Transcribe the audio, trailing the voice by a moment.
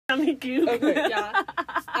Yummy goo. Okay, yeah.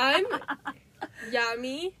 I'm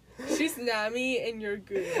Yami. She's Nami, and you're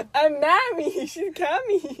Goo. I'm Nami. She's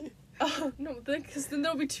Cammy. Oh no, because then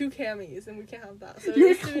there'll be two Camis, and we can't have that. So it You're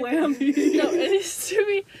needs to be- clammy. No, it needs to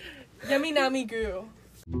be Yummy Nami Goo.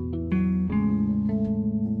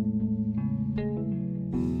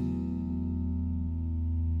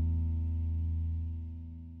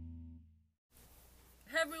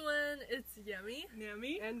 Hey everyone, it's Yummy.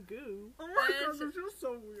 Nami. And goo. Oh my And- god, this feels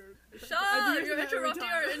so weird. Shut I up! do You're this every interrupting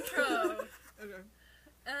time. our intro. Okay.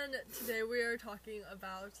 And today we are talking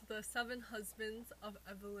about the 7 husbands of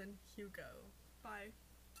Evelyn Hugo. Bye.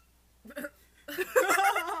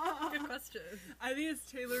 Good question. I think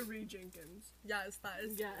it's Taylor Reed Jenkins. Yes, that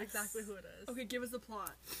is Yes. exactly who it is. Okay, give us the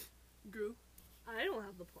plot. Goo. I don't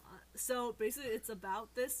have the plot. So basically, it's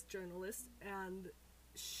about this journalist, and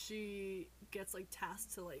she gets like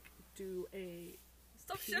tasked to like do a.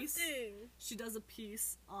 Stop Peace. shifting! She does a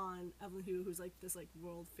piece on Evelyn Hugo, who's like this like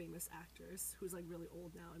world famous actress who's like really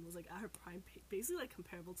old now and was like at her prime, basically like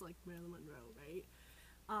comparable to like Marilyn Monroe, right?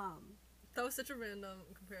 That was such a random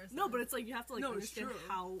comparison. No, but it's like you have to like No, it's understand true.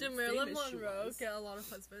 how Did Marilyn famous she Monroe was. get a lot of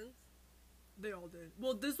husbands? They all did.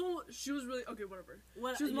 Well, this one, she was really... Okay, whatever.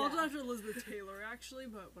 What, She was yeah. modeled after Elizabeth Taylor, actually,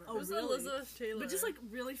 but whatever. Oh, Who's really? Elizabeth Taylor? But just like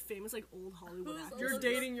really famous like old Hollywood Who's actors. You're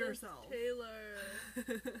Elizabeth dating yourself.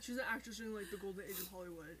 Taylor. She's an actress during, like, the golden age of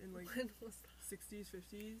Hollywood in, like, When was that? 60s,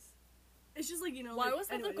 50s. It's just like, you know, Why like, was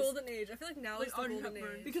that anyways, the golden age? I feel like now Like is the Audrey golden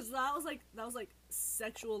Hepburn. age. because that was like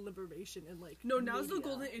sexual liberation and like No, now's the media,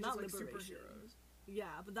 golden age not of, like, liberation. superheroes. Yeah,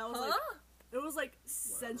 but that was Huh? like it was like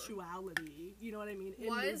Whatever. sensuality. You know what I mean? In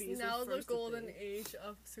Why is movies, now was the first a golden thing. age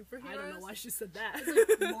of superheroes? I don't know why she said that.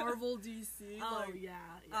 It's like Marvel, DC, Oh like... yeah.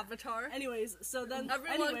 Avatar. Anyways, so then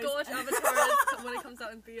Everyone anyways, go watch Avatar when it comes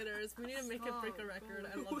out in theaters. We need to make it break a record.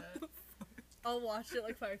 I love it. I'll watch it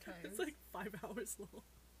like 5 times. It's like 5 hours long.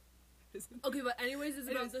 Isn't it? Okay, but anyways, it's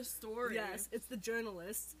Anyways, about this story. Yes, it's the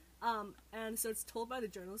journalist. And so it's told by the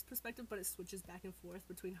journalist perspective, but it switches back and forth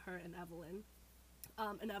between her and Evelyn.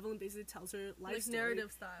 And Evelyn basically tells her life like story.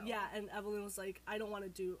 narrative style. Yeah, and Evelyn was like, I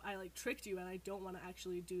like tricked you and I don't want to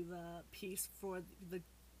actually do the piece for the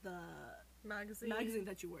magazine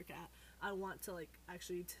that you work at. I want to like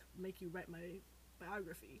actually make you write my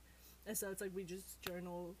biography. And so it's like we just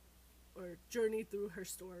journey through her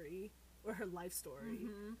story or her life story.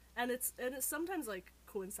 Mm-hmm. And it sometimes like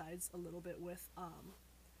coincides a little bit with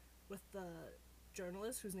the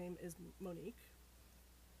journalist whose name is Monique.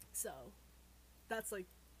 So that's like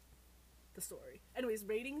the story. Anyways,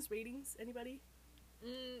 ratings, anybody?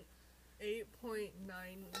 8.97.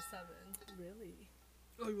 Really?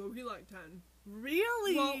 Like, low-key, like, 10.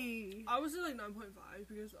 Really? I was at, like, 9.5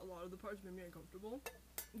 because a lot of the parts made me uncomfortable.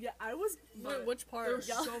 Yeah, I was. Wait, which They part? were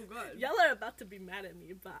so good. Y'all are about to be mad at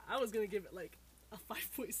me, but I was gonna give it like a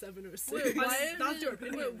 5.7 or a 6. Wait, why That's did your it,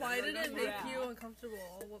 opinion. wait, why did That's it my make opinion. you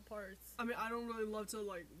uncomfortable? What parts? I mean, I don't really love to,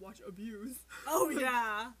 like, watch abuse. Oh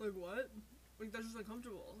yeah. Like, what? Like, that's just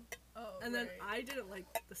uncomfortable. Oh, And then right. I didn't like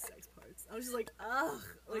the sex parts. I was just like, ugh.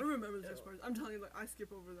 I Like, don't remember the sex ew. parts. I'm telling you, like, I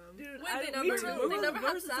skip over them. Dude, Wait, I, they me never, too. really, they never What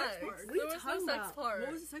had was the sex sex. part? What are There you was no talking sex about? part.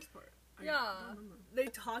 What was the sex part? Yeah. I don't remember. They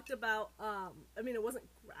talked about I mean it wasn't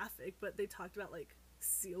graphic, but they talked about like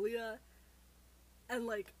Celia and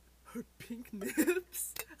like her pink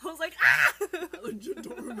nips. I was like, ah! I legit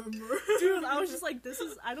don't remember. Dude, I was just like, this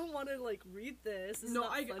is, I don't want to like read this. This is No,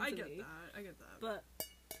 not I fun get to that. me. I get that. But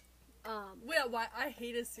Wait, why? I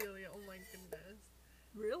hated Celia. Oh my goodness.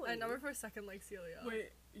 really, I never for a second liked Celia.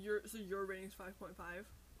 Wait, your rating's 5.5?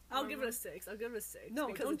 I'll give it a 6. I'll give it a 6. No,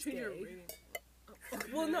 because don't it's change your gay. rating.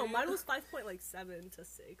 Okay. Well, no, mine was 5.7 to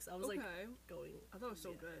 6. I was Okay. like going. I thought it was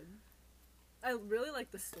so yeah. good. I really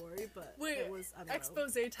liked the story, but Wait, it was, I don't know.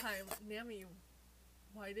 expose time. Nami,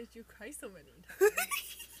 why did you cry so many times?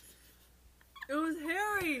 It was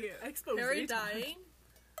Harry. Expose Harry time. dying?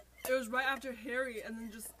 It was right after Harry, and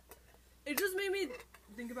then it just made me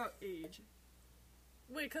think about age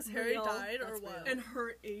Wait, because Harry Real, died or that's what? real. and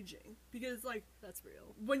her aging. Because, like, That's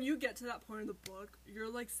real. when you get to that point in the book,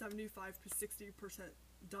 you're like 75 to 60%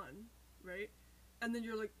 done, right? And then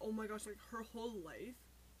you're like, oh my gosh, like her whole life,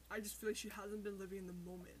 I just feel like she hasn't been living in the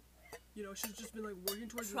moment. You know, she's just been like working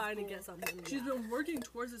towards this Trying to goal. get something. She's yeah. been working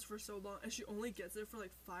towards this for so long, and she only gets it for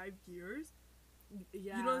like 5 years.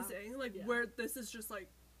 Yeah. You know what I'm saying? Like, Yeah. where this is just like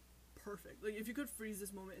perfect. Like, if you could freeze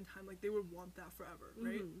this moment in time, like they would want that forever,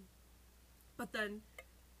 right? Mhm. But then,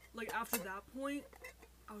 like after that point,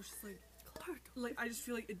 I was just like I just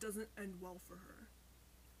feel like it doesn't end well for her.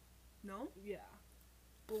 No? Yeah.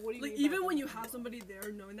 Well, what do you Like, mean by even when that? you have somebody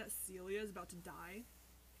there knowing that Celia is about to die,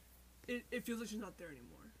 it feels like she's not there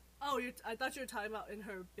anymore. Oh, I thought you were talking about in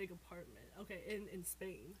her big apartment. Okay, in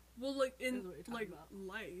Spain. Well, like in Is what you're talking like about.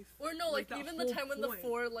 life. Or no, like that even the whole time when the point.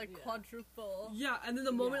 four like Yeah. quadruple. Yeah, and then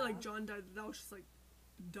the moment Yeah. like John died, that was just like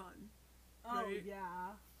done. Oh Right.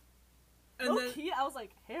 yeah. And Low then key, I was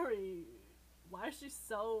like, Harry, why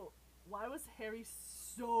was Harry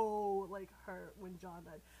so like hurt when John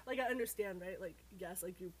died? Like I understand, right? Like yes,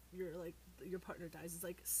 like you're like your partner dies is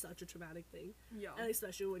like such a traumatic thing, yeah, and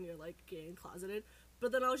especially when you're like gay and closeted.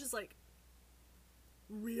 But then I was just like,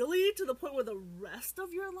 really, to the point where the rest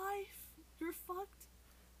of your life you're fucked.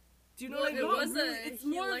 Do you know Well, what I it mean? wasn't. It's He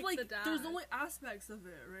more of liked like the dad. there's only aspects of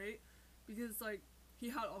it, right? Because like he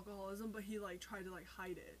had alcoholism, but he like tried to like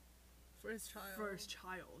hide it For his child. for his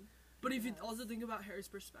child. But if you Yes. also think about Harry's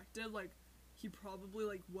perspective, like he probably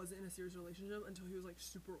like wasn't in a serious relationship until he was like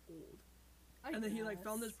super old, and then he like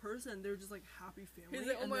found this guess. person. They were just like happy family. He's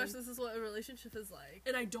like, oh and my then- gosh, this is what a relationship is like.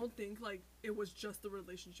 And I don't think like it was just the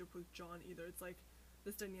relationship with John either. It's like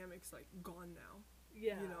this dynamic's like gone now.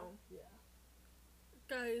 Yeah, you know? Yeah.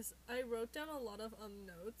 Guys, I wrote down a lot of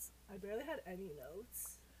notes. I barely had any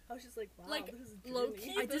notes. I was just like, wow, Like, this is a low journey.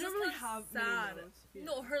 key, I this didn't is really kinda have sad. many notes. Yeah.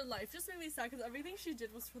 No, her life just made me sad because everything she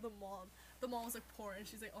did was for the mom. The mom was like poor, and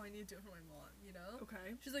she's like, oh, I need to do it for my mom, you know?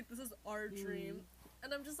 Okay. She's like, this is our dream.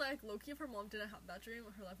 And I'm just like, low-key, if her mom didn't have that dream,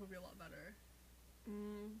 her life would be a lot better.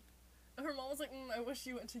 If her mom was like, I wish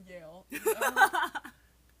you went to Yale. You know?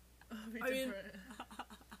 It'd be I mean, different.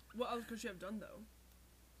 What else could she have done though?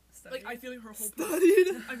 Study. Like I feel like her whole Studied.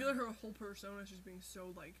 I feel like her whole persona is just being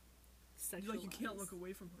so like you can't Sexualized. look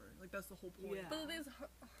away from her. Like that's the whole point. Yeah. But the thing is,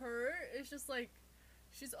 her is just like,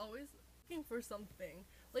 she's always looking for something.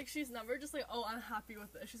 Like, she's never just like, oh, I'm happy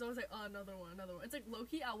with it. She's always like, oh, another one, another one. It's like,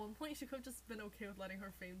 low-key, at one point, she could have just been okay with letting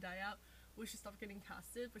her fame die out when she stopped getting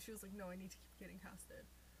casted, but she was like, no, I need to keep getting casted.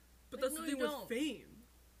 But Like, that's no, the thing you with don't. fame.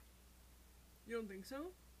 You don't think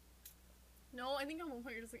so? No, I think at one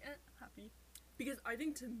point you're just like, happy. Because I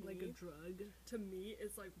think to me, Like a drug. to me,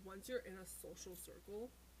 it's like once you're in a social circle,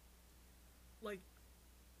 like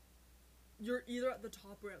you're either at the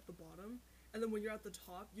top or at the bottom, and then when you're at the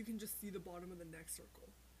top, you can just see the bottom of the next circle,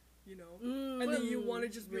 you know. And then you want to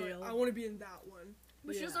just be real. like, I want to be in that one.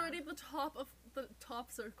 But she was Yeah. already at the top of the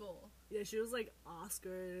top circle. Yeah, she was like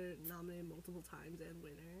Oscar nominated multiple times and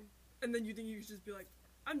winner. And then you think you should just be like,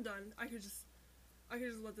 I'm done. I could just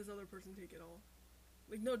let this other person take it all.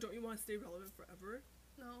 Like, no, don't you want to stay relevant forever?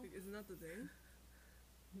 No. Like, isn't that the thing?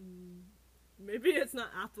 Maybe it's not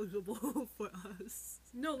applicable for us.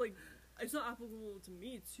 No, like, it's not applicable to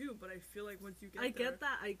me too. But I feel like once you get I there, get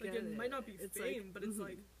that. I like, get it might not be It's fame, like, but it's mhm.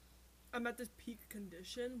 like I'm at this peak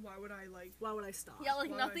condition. Why would I like? Why would I stop? Yeah, like,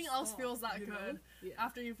 Why would I nothing else stop, feels that you know? good. Yeah.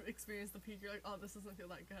 After you've experienced the peak, you're like, oh, this doesn't feel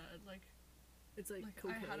that good. Like It's like, I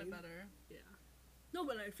cocaine. had it better. Yeah. No,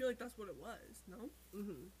 but I feel like that's what it was. No.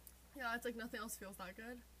 Mm-hmm. Yeah, it's like nothing else feels that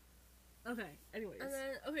good. Okay. Anyways. And then,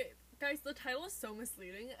 okay, guys, the title is so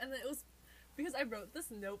misleading, and then it was because I wrote this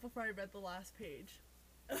note before I read the last page.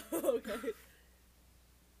 okay.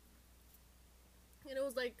 And it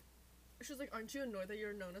was like, she was like, aren't you annoyed that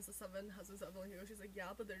you're known as the 7 husbands of Evelyn Hugo? She's like,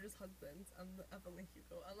 yeah, but they're just husbands. I'm the Evelyn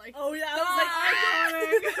Hugo. And like, Oh yeah, I was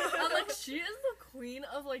like iconic. and like, she is the queen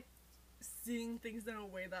of like seeing things in a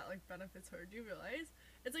way that like benefits her. Do you realize?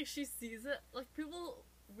 It's like she sees it. Like people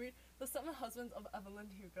read the 7 husbands of Evelyn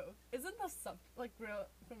Hugo. Isn't the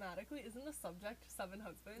grammatically? Isn't the subject 7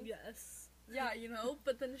 husbands? Yes. Yeah, you know.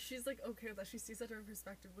 But then she's like okay with that. She sees it from her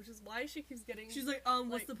perspective, which is why she keeps getting. She's like, what's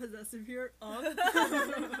Like- the possessive here?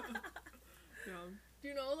 Yeah. Do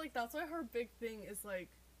you know, like, that's why her big thing is, like,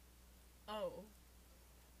 oh,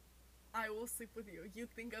 I will sleep with you. You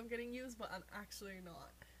think I'm getting used, but I'm actually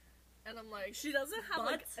not. And I'm like, She doesn't have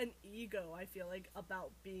like But- an ego. I feel like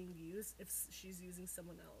about being used if she's using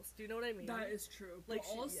someone else. Do you know what I mean? That is true. Like,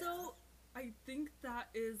 But also, I think that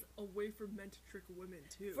is a way for men to trick women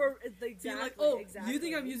too. for See, exactly. like, oh, exactly. you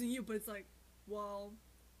think I'm using you, but it's like, well,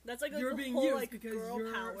 That's like you're the being whole, used like, because girl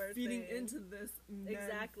you're power feeding thing. into this men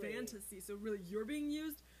Exactly. fantasy. So really, you're being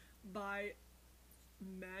used by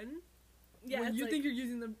men. Yeah, when it's you like, think you're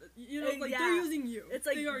using them, you know, like yeah. they're using you. it's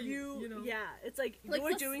like they are you know. yeah, it's like, Like, you're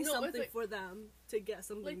this- doing no, it's something like- for them to get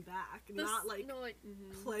something like, back, this- not like no, like,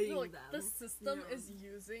 playing no, like, them. the system Yeah. is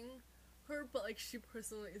using her, but, like, she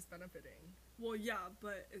personally is benefiting. Well, yeah,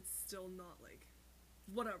 but it's still not like,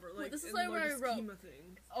 whatever. Well, Like this is in like the where I larger wrote- scheme of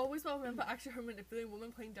things. Always about men, but actually her manipulating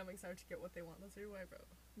women playing dumb excited to get what they want. That's really what I wrote.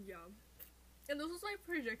 Yeah. And this was my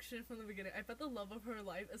prediction from the beginning. I bet the love of her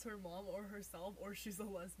life is her mom or herself, or she's a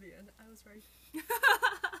lesbian. I was right.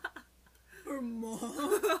 Her mom.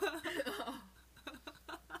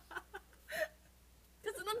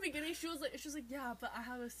 Because in the beginning, like she was like, yeah, but I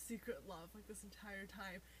have a secret love like this entire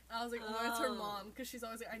time. And I was like, oh, it's her mom, because she's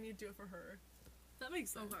always like, I need to do it for her. That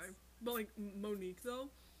makes sense. Okay. But, like, Monique, though,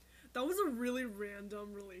 that was a really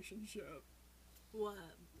random relationship. What?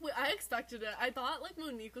 Wait, I expected it. I thought, like,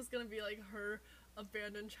 Monique was gonna be, like, her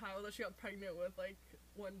abandoned child that she got pregnant with, like,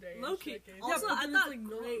 one day. Low-key. Yeah, Also, but I then thought it's, like,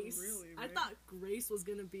 not Grace... really, I right? thought Grace was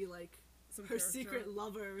gonna be, like, Some her character. secret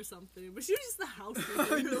lover or something. But she was just the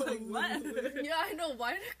housekeeper. I know, Like, what? Yeah, I know.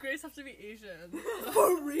 Why did Grace have to be Asian?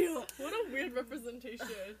 For real. What a weird representation.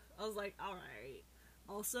 I was like, alright.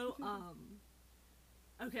 Also,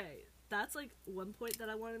 okay, that's, like, one point that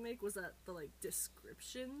I want to make was that the, like,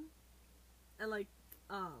 description and, like,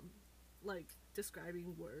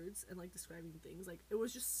 describing words and, like, describing things, like, it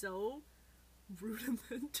was just so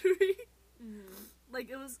rudimentary. Like,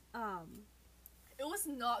 it was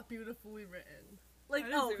not beautifully written. like, I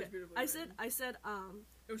didn't oh, say it was okay. beautifully I written. said,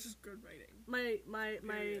 It was just good writing. my But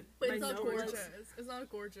my it's not note gorgeous. was- It's not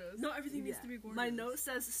gorgeous. Not everything needs yeah. to be gorgeous. My note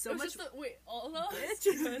says so it was much. just the, wait, all those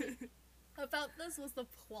Bitch. about this was the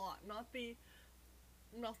plot, not the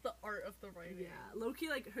art of the writing. Yeah, low-key,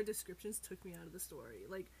 like, her descriptions took me out of the story.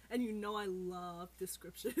 Like, and you know I love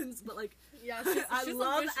descriptions, but, like, Yeah, I she's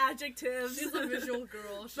love a adjectives. She's a visual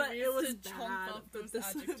girl. She But needs it was to bad. chunk up those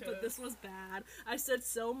adjectives. But this was bad. I said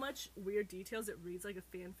so much weird details, it reads like a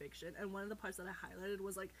fan fiction. And one of the parts that I highlighted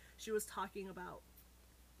was, like, she was talking about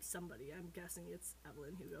somebody. I'm guessing it's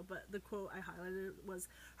Evelyn Hugo. But the quote I highlighted was,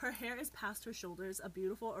 her hair is past her shoulders, a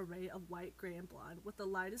beautiful array of white, gray, and blonde, with the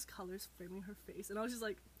lightest colors framing her face. And I was just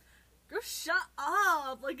like, girl, shut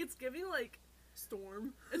up! Like, it's giving, like,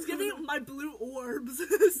 Storm. it's giving my blue orbs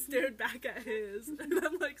stared back at his. And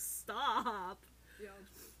I'm like, stop. Yeah.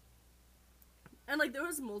 And, like, there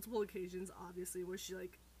was multiple occasions, obviously, where she,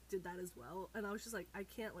 like, did that as well. And I was just like, I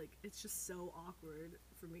can't, like, it's just so awkward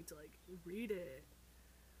for me to, like, read it.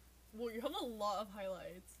 Well, you have a lot of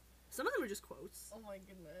highlights. Some of them were just quotes. Oh my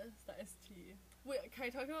goodness, that is tea. Wait, can I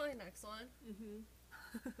talk about my next one?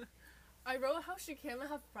 Mm-hmm. I wrote how she can't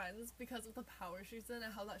have friends because of the power she's in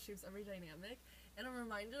and how that shapes every dynamic. And I'm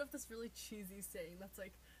reminded of this really cheesy saying that's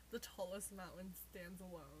like, the tallest mountain stands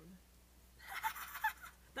alone.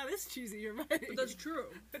 That is cheesy, you're right. But that's true.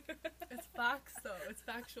 It's facts though, it's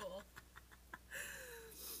factual.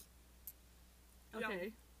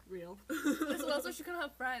 Okay, real. So that's why she couldn't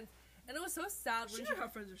have friends. And it was so sad She when could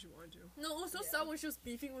have friends if she wanted to. No, it was so Yeah. sad when she was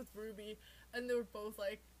beefing with Ruby and they were both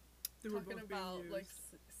like They were talking both being about used. like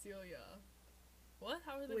Celia. What?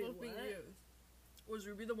 How are they Wait, both being what? used? Was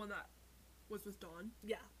Ruby the one that was with Dawn?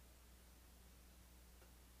 Yeah.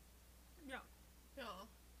 Yeah. Yeah.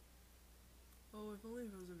 Oh, if only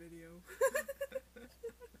it was a video.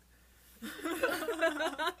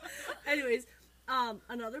 Anyways,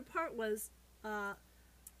 another part was, a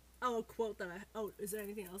quote that is there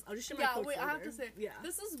anything else? I'll just share my Yeah, quotes wait, I have later. to say, Yeah.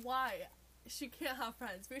 this is why she can't have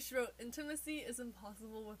friends. Because she wrote, intimacy is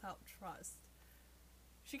impossible without trust.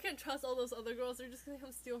 She can't trust all those other girls, they're just gonna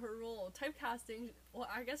come steal her role. Typecasting, well,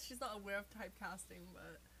 I guess she's not aware of typecasting,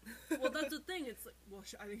 but... Well, that's the thing. It's like, well,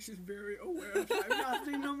 I think she's very aware of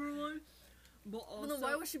typecasting, number one. But also, Well, then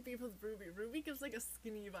why would she beef with Ruby? Ruby gives like a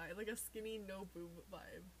skinny vibe, like a skinny, no boob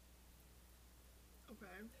vibe.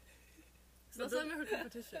 okay. So that's why I'm her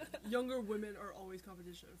competition. Younger women are always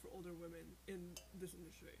competition for older women in this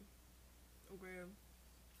industry. Okay.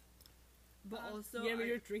 But also, Yeah, but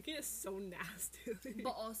your drinking is so nasty. but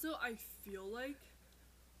also, I feel like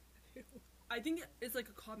I think it's like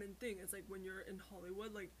a common thing. It's like when you're in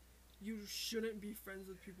Hollywood, like you shouldn't be friends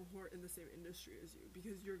with people who are in the same industry as you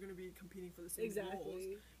because you're gonna be competing for the same roles.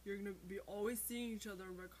 Exactly. You're gonna be always seeing each other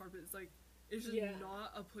on red carpet. It's like it's just Yeah.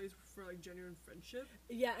 not a place for like genuine friendship.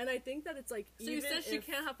 Yeah, and I think that it's like So you said she if-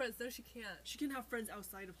 can't have friends. No, she can't. She can have friends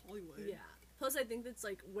outside of Hollywood. Yeah. Plus, I think that's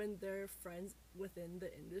like when they're friends within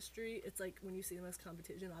the industry, it's like when you see them as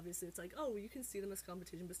competition, obviously it's like, oh, you can see them as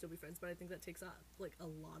competition but still be friends. But I think that takes up like a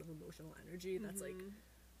lot of emotional energy. That's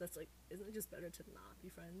like, isn't it just better to not be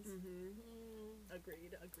friends?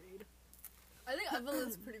 Agreed. I think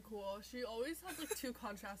Evelyn's pretty cool. She always has like two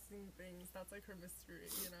contrasting things. That's like her mystery,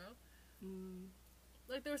 you know?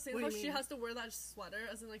 Like they were saying What how do you she mean? has to wear that sweater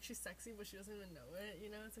as in like she's sexy but she doesn't even know it, you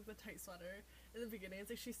know? It's like the tight sweater. In the beginning it's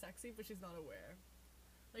like she's sexy but she's not aware.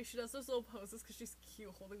 Like she does those little poses because she's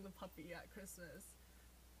cute holding the puppy at Christmas.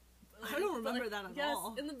 I don't remember like, that at yes,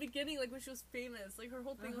 all. in the beginning, like when she was famous, like her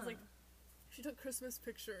whole thing was like Uh-huh. she took Christmas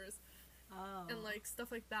pictures Oh. and like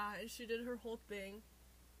stuff like that and she did her whole thing.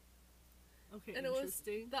 okay, And it was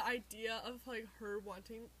interesting. the idea of like her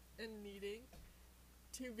wanting and needing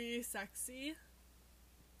to be sexy,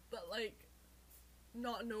 but like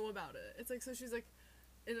not know about it. It's like so she's like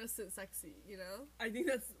innocent sexy, you know? I think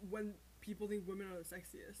that's when people think women are the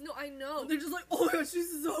sexiest. No, I know. They're just like, oh my god,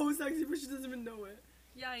 she's so sexy, but she doesn't even know it.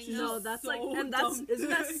 Yeah, I She's know. No, that's so like, and that's dumb. isn't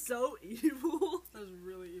that so evil? That's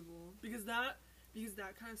really evil. Because that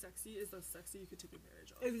kind of sexy is the sexy you could take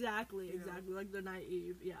advantage of. Exactly, You know? exactly. Like the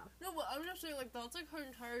naive, yeah. No, but I'm just saying, like, that's, like, her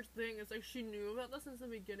entire thing. It's, like, she knew about that since the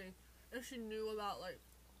beginning. And she knew about, like,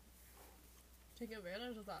 taking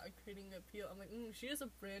advantage of that and creating appeal. I'm like, she is a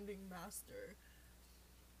branding master.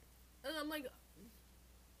 And I'm like,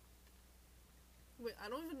 wait, I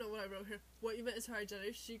don't even know what I wrote here. What even is her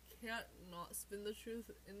identity? She can't not spin the truth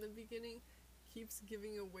in the beginning. Keeps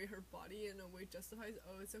giving away her body in a way justifies,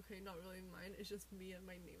 oh, it's okay, not really mine, it's just me and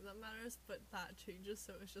my name that matters, but that changes,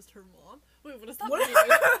 so it's just her mom. Wait, what does that mean?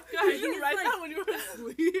 Guys, Did you write like, that when you were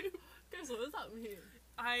asleep? Guys, what does that mean?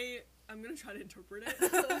 I'm gonna try to interpret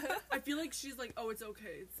it. I feel like she's like, oh, it's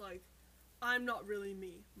okay. It's like, I'm not really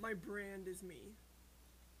me. My brand is me.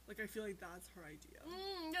 Like, I feel like that's her idea.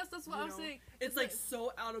 Yes, that's what You I'm know? saying. It's like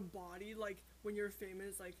so out of body. Like when you're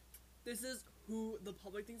famous, like this is who the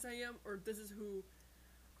public thinks I am, or this is who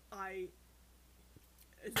I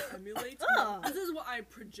emulate. No, this is what I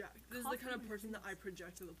project. This is the kind of person that I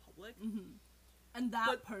project to the public. And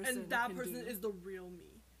that person is the real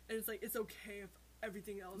me. And it's like it's okay if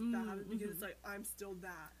everything else bad happens because it's like I'm still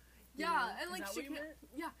that. you Yeah, know? and Is like that she what you can't, meant?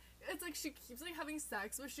 yeah, it's like she keeps like having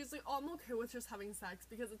sex, but she's like, oh, I'm okay with just having sex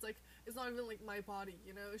because it's like it's not even like my body,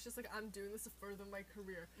 you know. It's just like I'm doing this to further my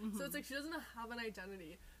career. So it's like she doesn't have an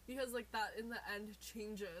identity because like that in the end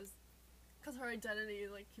changes because her identity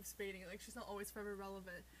like keeps fading. Like she's not always forever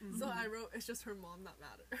relevant. So I wrote, it's just her mom that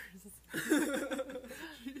matters.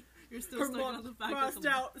 You're still Her stuck mom on the fact crossed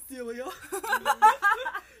that out Celia.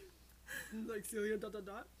 Like Celia ...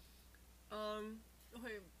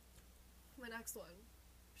 Okay, my next one.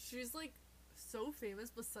 She's like so famous,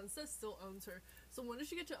 but Sunset still owns her. So when does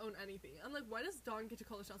she get to own anything? I'm like, why does Don get to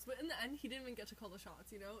call the shots? But in the end, he didn't even get to call the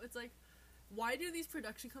shots, you know? It's like, why do these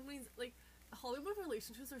production companies, like, Hollywood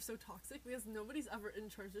relationships are so toxic because nobody's ever in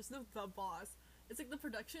charge. There's no the boss. It's like the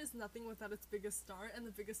production is nothing without its biggest star, and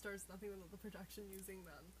the biggest star is nothing without the production using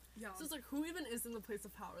them. Yeah. So it's like, who even is in the place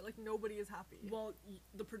of power? Like, nobody is happy. Well,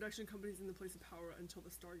 the production company's in the place of power until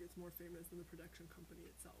the star gets more famous than the production company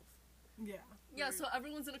itself. yeah. Yeah, Right. so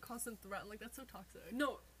everyone's in a constant threat, and like, that's so toxic.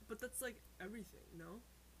 No, but that's like everything, no?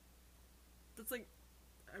 That's like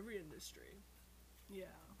every industry. Yeah.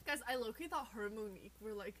 Guys, I low-key thought her and Monique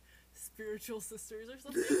were like spiritual sisters or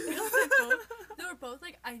something. Because they were both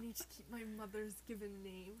like, I need to keep my mother's given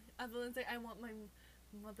name. Evelyn's like, I want my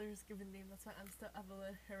mother's given name. That's why I'm still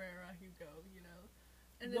Evelyn Herrera Hugo, you know?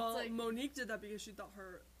 And Well, it's like, Monique did that because she thought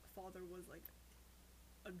her father was like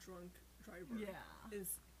a drunk driver. Yeah.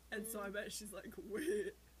 And so I bet she's like,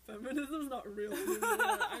 wait, feminism's not real anymore.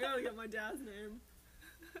 I gotta get my dad's name.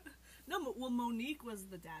 No, well, Monique was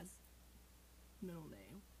the dad's middle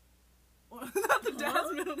name. Or, not the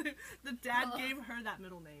dad's middle name. The dad gave her that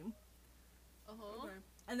middle name. Okay.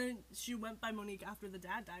 And then she went by Monique after the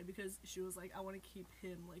dad died because she was like, I want to keep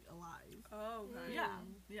him, like, alive. Oh, okay.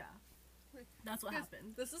 Yeah. That's what guys,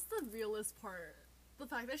 happened. this is the realest part. The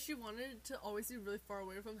fact that she wanted to always be really far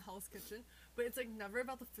away from Hell's Kitchen, but it's like never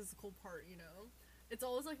about the physical part, you know? It's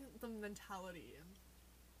always like the mentality.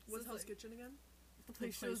 What's So Hell's it's, Kitchen again? the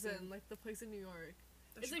place she place was in, like the place in New York.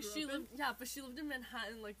 That It's like grew she up in? lived, yeah, but she lived in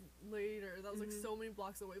Manhattan like later. That was like so many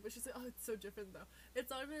blocks away. But she's like, oh, it's so different though. It's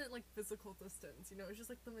not even like physical distance, you know. It's just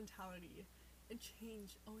like the mentality, and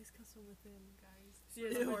change always comes from within, guys. See,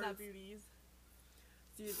 it's Remember hard. that, beauties.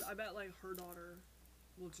 See, I bet like her daughter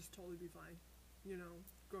will just totally be fine, you know,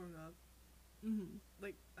 growing up. Mm-hmm.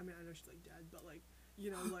 Like, I mean, I know she's like dead, but like,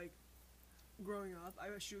 you know, like growing up, I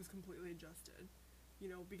bet she was completely adjusted, you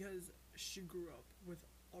know, because she grew up with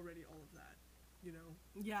already all of that, you know.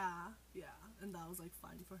 Yeah. And that was, like,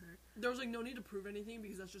 fine for her. There was like no need to prove anything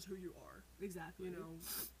because that's just who you are, Exactly. you know.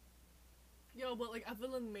 Yo, but like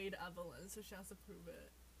Evelyn made Evelyn, so she has to prove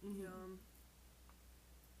it. Mm-hmm. Yeah.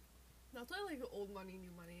 That's why like old money,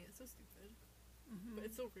 new money. It's so stupid, but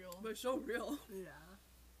it's so real. But it's so real. Yeah.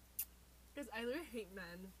 Because I literally hate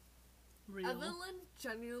men. Real. Evelyn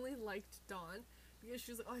genuinely liked Dawn because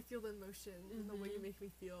she was like, oh, I feel the emotion and the way you make me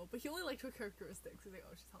feel. But he only liked her characteristics. He's like,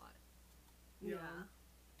 oh, she's hot. Yeah.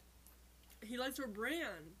 He likes her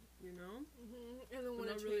brand, you know. And then when But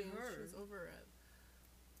it not really changed, her. she was over it.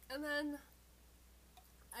 And then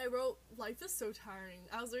I wrote, life is so tiring.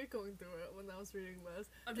 I was already going through it when I was reading this.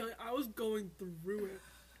 I'm telling you, I was going through it.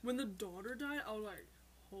 When the daughter died, I was like,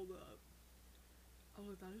 hold up. I was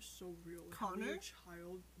like, that is so real. Like, having Connor? a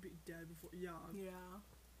child be dead before, yeah. Yeah.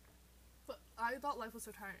 But I thought life was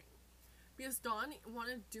so tiring. Because Don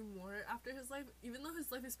wanted to do more after his life, even though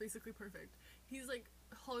his life is basically perfect. He's like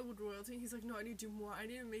Hollywood royalty. He's like, no, I need to do more. I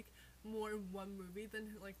need to make more in one movie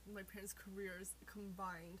than like my parents' careers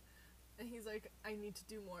combined. And he's like, I need to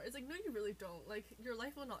do more. It's like, no, you really don't. Like, your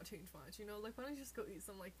life will not change much, you know? Like, why don't you just go eat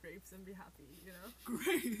some, like, grapes and be happy, you know?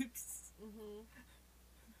 Grapes.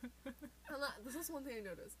 And this is one thing I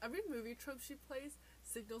noticed. Every movie trope she plays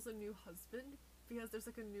signals a new husband because there's,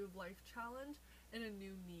 like, a new life challenge and a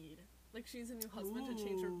new need. Like, she needs a new husband to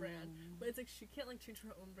change her brand. But it's like, she can't, like, change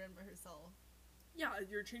her own brand by herself. Yeah,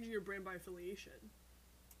 you're changing your brand by affiliation.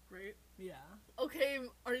 Right? Yeah. Okay,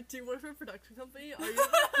 do you work for a production company? Are you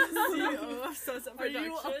the CEO of Sunset Are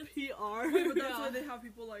you Production? a PR? But that's why they have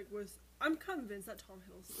people like with. I'm convinced that Tom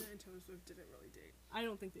Hiddleston and Taylor Swift didn't really date. I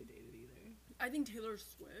don't think they dated either. I think Taylor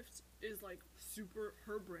Swift is like super.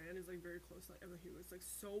 Her brand is like very close to like Emma Hugh. It's like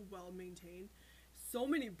so well maintained. So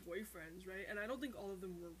many boyfriends, right? And I don't think all of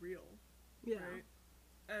them were real. Yeah. Right?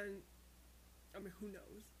 And I mean, who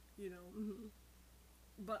knows? You know. Mm-hmm.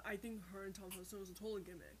 But I think her and Tom Hiddleston was a total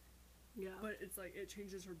gimmick. Yeah. But it's like it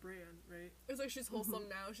changes her brand, right? It's like she's wholesome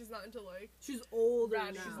now. She's not into like. She's older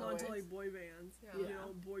Rad, now. She's not into like boy bands, Yeah. you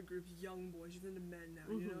know, boy groups, young boys. She's into men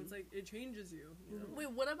now. You know, it's like it changes you. You know.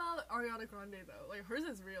 Wait, what about Ariana Grande though? Like hers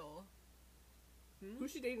is real.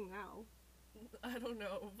 Who's she dating now? I don't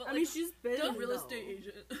know. But I mean, she's been a real estate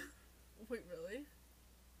agent. Wait, really?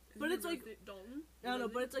 But Isn't it's it like- real estate- Dalton. I don't know,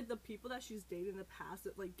 Really? but it's like the people that she's dated in the past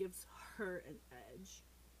that like gives her an edge.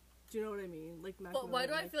 Do you know what I mean? Like, Mac But why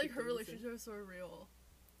do Miller, I feel like her Pete Davidson. relationships are real?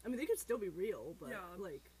 I mean, they could still be real, but Yeah.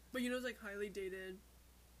 like, But you know, it's like Kylie dated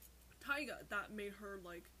Tyga. That made her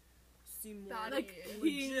like seem more Baddie. like King-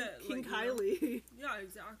 legit. King like, you know? Kylie. Yeah,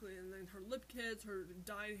 exactly. And then her lip kits, her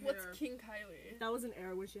dyed hair. What's King Kylie? That was an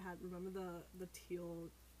era where she had, remember the teal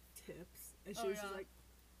tips, and she Oh, was just yeah. like,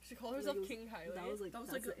 She called herself Like, it was- King Kylie. that was like That was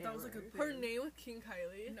that's like the that was like a era. her thing. name was King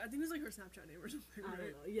Kylie. I think it was like her Snapchat name or something, I right? don't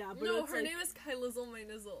know, yeah, but No, it's her like, name is Kylizzle My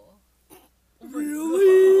Nizzle. Oh my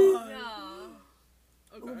Really? God.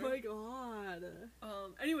 Yeah. Okay. oh my god.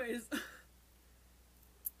 Anyways.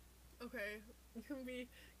 Okay, you can be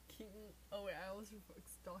King. Oh wait, I almost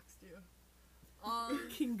doxed you. Kingu.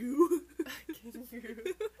 King Goo.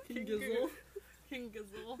 King Goo. Gizzle. King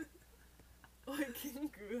Gizzle. Oh, wait, King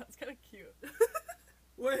Goo. That's kind of cute.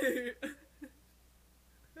 Wait.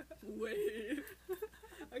 Wait.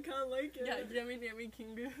 I kinda like it. Yeah, yummy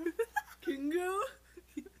King Goo. Kingu?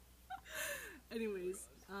 Anyways,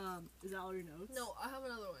 is that all your notes? No, I have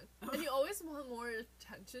another one. And you always want more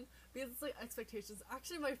attention because it's like expectations.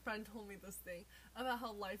 Actually, my friend told me this thing about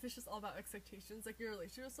how life is just all about expectations. Like your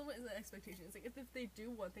relationship with someone is an expectation. It's like if they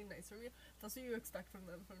do one thing nice from you, that's what you expect from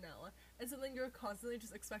them from now on. And so then you're constantly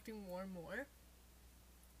just expecting more and more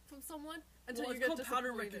from someone until Well, you it's get called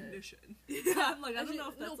pattern disappointed. recognition. Yeah, I'm like, I don't Actually, know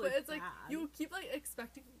if that's no, like but it's like bad. you keep like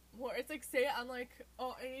expecting more. It's like say I'm like,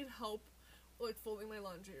 oh, I need help like folding my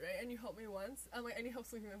laundry, right? And you help me once. I'm like, I need help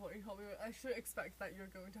sweeping my floor. You help me. I should expect that you're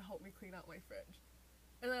going to help me clean out my fridge,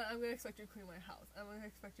 and then I'm gonna expect you to clean my house. I'm gonna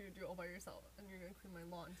expect you to do it all by yourself, and you're gonna clean my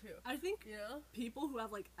lawn too. I think You know? people who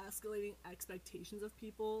have like escalating expectations of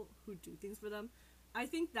people who do things for them, I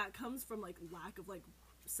think that comes from like lack of like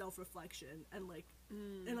self-reflection and like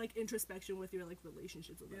and like introspection with your like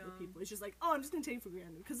relationships with other Yeah. people. It's just like, oh, I'm just gonna take it for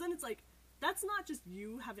granted, because then it's like that's not just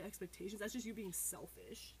you having expectations, that's just you being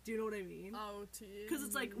selfish. Do you know what I mean? Oh, T. Because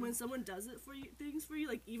it's like when someone does it for you, things for you,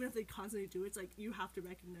 like even if they constantly do it, it's like you have to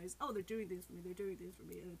recognize, oh, they're doing things for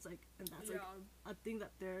me, and it's like, and that's like a thing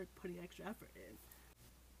that they're putting extra effort in.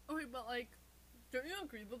 Okay, but like, don't you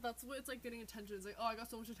agree that that's what it's like getting attention? It's like, oh, I got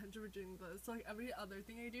so much attention for doing this. So like every other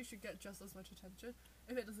thing I do should get just as much attention.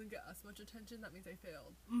 If it doesn't get as much attention, that means I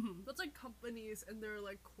failed. Mm-hmm. That's like companies and their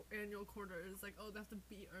like annual quarters. Like, oh, they have to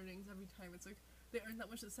beat earnings every time. It's like they earn that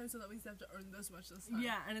much this time, so that means they have to earn this much this time.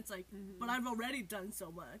 Yeah, and it's like, but I've already done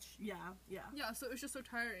so much. Yeah. Yeah, so it's just so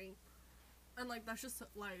tiring. And like that's just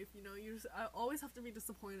life, you know. I always have to be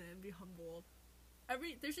disappointed and be humbled.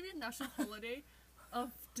 There should be a national holiday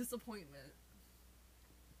of disappointment.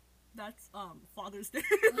 That's Father's Day.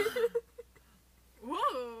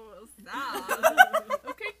 Whoa, sad.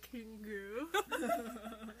 Okay, Kingu.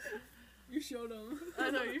 You showed him.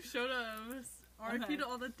 I know you showed us. R.I.P. Okay. to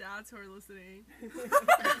all the dads who are listening.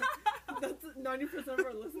 That's 90% of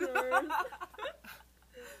our listeners.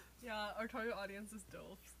 Yeah, our target audience is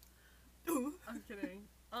dopes. I'm kidding.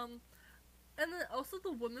 And then also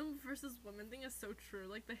the woman versus woman thing is so true.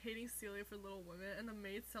 Like the hating Celia for Little Women and the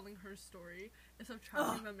maid selling her story instead of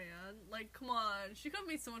trashing the man. Like, come on, she could have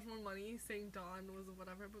made so much more money saying Dawn was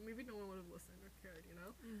whatever, but maybe no one would have listened or cared. You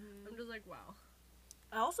know? I'm just like, wow.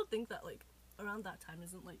 I also think that like around that time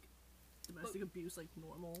isn't like domestic abuse like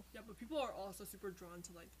normal. Yeah, but people are also super drawn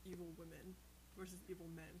to like evil women versus evil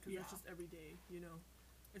men because that's Yeah. just every day, you know.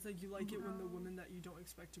 It's like you like it when the women that you don't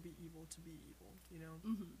expect to be evil, you know.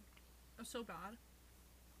 Mm-hmm. It's so bad.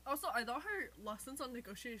 Also, I thought her lessons on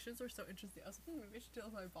negotiations were so interesting. I was like, maybe I should tell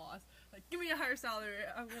my boss, like, give me a higher salary.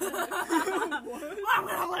 I'm gonna. What? I'm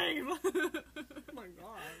gonna leave. Oh my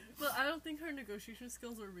god. But I don't think her negotiation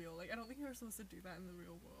skills are real. Like, I don't think you're supposed to do that in the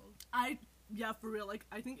real world. Yeah, for real. Like,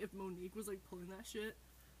 I think if Monique was like pulling that shit,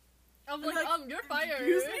 I'm like, like, you're fired.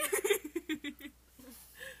 excuse me.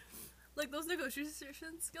 Like, those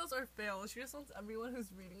negotiation skills are fail. She just wants everyone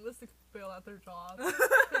who's reading this to fail at their job.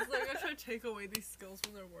 Because, like, I try to take away these skills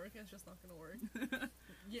from their work, and it's just not gonna work.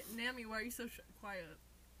 Yeah, Nami, why are you so quiet?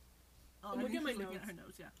 Oh, I'm looking at my looking at her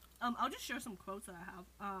notes. Yeah. I'll just share some quotes that I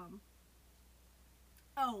have.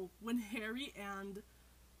 Oh, when Harry and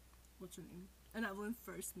what's her name and Evelyn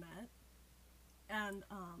first met, and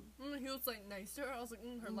He was, like, nice to her. I was like,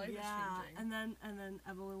 her life is changing. and then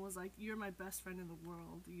Evelyn was like, "You're my best friend in the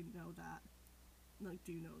world. Do you know that? Like,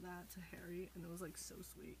 do you know that?" to Harry, and it was like so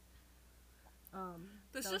sweet.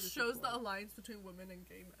 This that was just a shows the quote. alliance between women and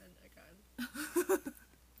gay men again.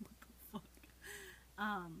 Fuck.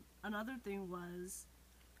 Another thing was,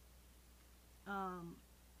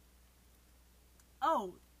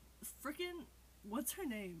 oh, freaking, what's her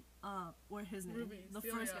name? Or his name? Ruby, the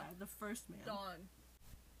Celia. first guy, the first man. Dawn.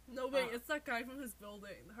 No, wait, Uh, it's that guy from his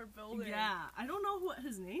building. Her building. Yeah, I don't know what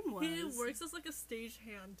his name was. He works as, like, a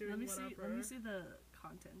stagehand doing Let me whatever. see. Let me see the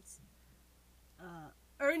contents.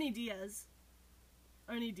 Ernie Diaz.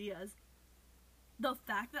 Ernie Diaz. The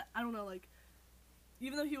fact that I don't know, like,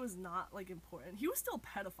 even though he was not like important, he was still a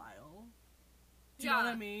pedophile. Do you know what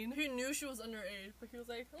I mean? He knew she was underage, but he was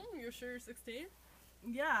like, you're sure you're 16?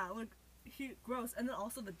 Yeah, like he gross. And then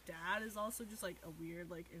also the dad is also just like a weird,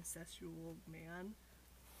 like incestual man.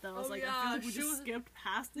 That was Oh, like I yeah, feel like we she just was- skipped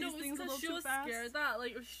past these No, it's things a because little she too was fast. scared that,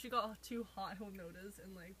 like, if she got too hot, he'll notice,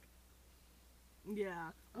 and, like... Yeah.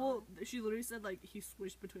 Well, she literally said like he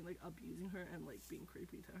switched between like abusing her and like being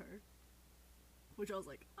creepy to her, which I was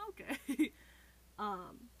like, okay.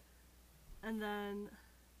 And then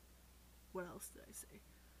what else did I say?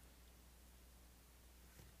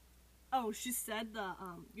 Oh, she said the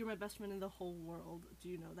 "You're my best friend in the whole world." Do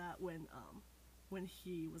you know that when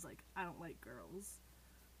he was like, "I don't like girls,"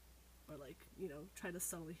 or like try to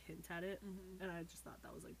subtly hint at it, and I just thought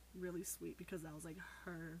that was like really sweet because that was like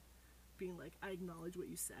her being like, I acknowledge what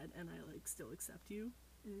you said and I like still accept you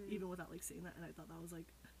even without like saying that, and I thought that was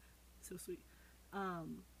like so sweet.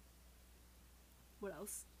 What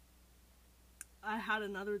else? I had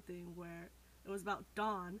another thing where it was about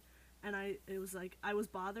Dawn, and it was like I was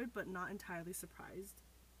bothered but not entirely surprised.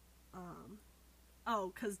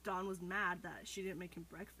 Because Dawn was mad that she didn't make him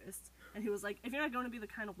breakfast, and he was like, if you're not going to be the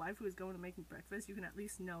kind of wife who is going to make me breakfast, you can at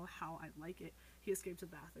least know how I like it. He escaped to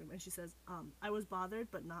the bathroom, and she says, I was bothered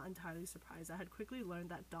but not entirely surprised. I had quickly learned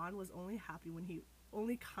that Dawn was only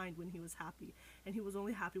kind when he was happy, and he was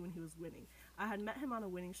only happy when he was winning. I had met him on a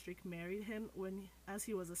winning streak, married him as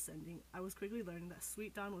he was ascending. I was quickly learning that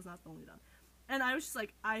sweet Dawn was not the only Dawn. And I was just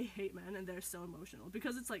like, I hate men, and they're so emotional,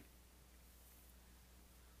 because it's like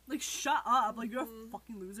shut up, like you're a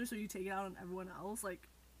fucking loser, so you take it out on everyone else. Like,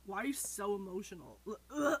 why are you so emotional?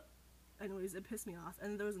 Ugh. Anyways, it pissed me off.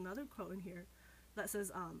 And there was another quote in here that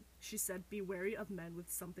says, she said, be wary of men with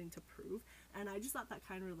something to prove. And I just thought that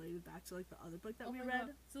kind of related back to like the other book that we my read.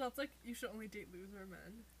 God. So that's like, you should only date loser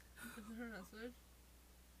men. Is her message?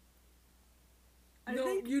 I No,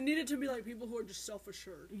 think, you need it to be like people who are just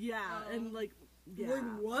self-assured. yeah, and like, yeah. Like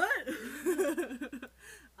what?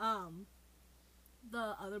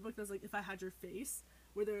 The other book that's like, If I Had Your Face,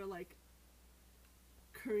 where they're like,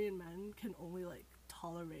 Korean men can only like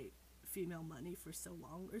tolerate female money for so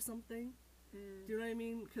long or something. Do you know what I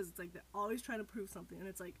mean? Because it's like they're always trying to prove something, and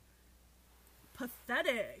it's like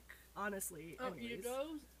pathetic, honestly. Oh, Anyways.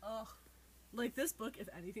 egos? Ugh. Like, this book, if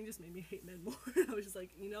anything, just made me hate men more. I was just like,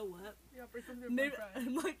 you know what? Yeah, break up with your Maybe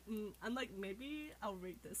boyfriend. I'm like maybe I'll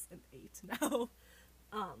rate this an 8 now.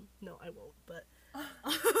 No, I won't, but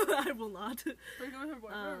I will not. Break up with her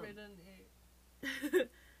boyfriend or rate it an 8?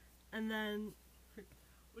 And then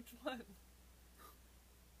Which one?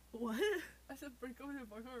 what? I said break up with your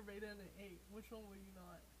boyfriend or rate it an 8. Which one will you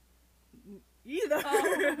not? Either.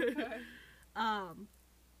 Oh, okay.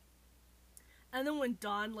 And then when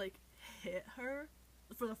Dawn like hit her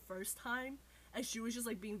for the first time, and she was just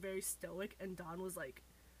like being very stoic, and Dawn was like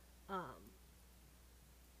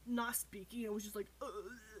not speaking, it was just like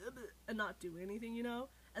and not doing anything, and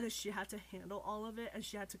then she had to handle all of it, and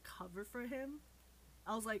she had to cover for him.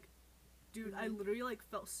 I was like, Dude, I literally, like,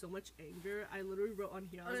 felt so much anger. I literally wrote on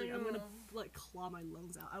here, I was like, I'm gonna, like, claw my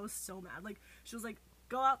lungs out. I was so mad. Like, she was like,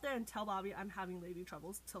 go out there and tell Bobby I'm having lady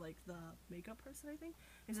troubles, to, like, the makeup person, I think.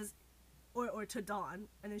 And says, or to Dawn.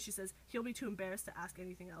 And then she says, he'll be too embarrassed to ask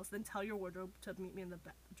anything else. Then tell your wardrobe to meet me in the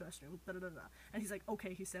dress room. Da, da, da, da. And he's like,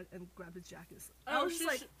 okay, he said, and grabbed his jacket. I was just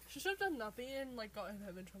like... She should have done nothing and, like, gotten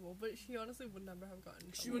him in trouble. But she honestly would never have gotten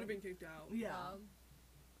in trouble. She would have been kicked out. Yeah.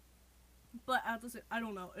 But at the same, I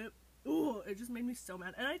don't know. It just made me so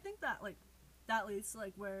mad. And I think that, like, that leads to,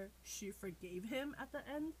 like, where she forgave him at the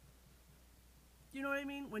end. You know what I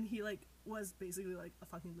mean? When he, like, was basically, like, a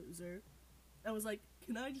fucking loser. I was like,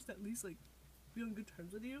 can I just at least, like, be on good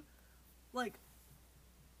terms with you? Like,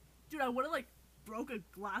 dude, I would have, like, broke a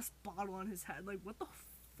glass bottle on his head. Like, what the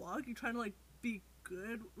fuck? You trying to, like, be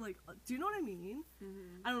good? Like, do you know what I mean?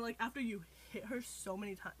 I don't know, like, after you hit her so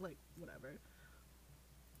many times, like, whatever.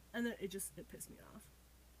 And then it pissed me off.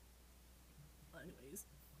 But anyways,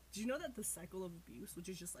 do you know that the cycle of abuse, which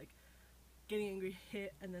is just, like, getting angry,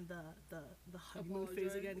 hit, and then the honeymoon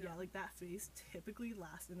phase again, yeah, like, that phase typically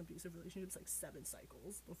lasts in abusive relationships, like, 7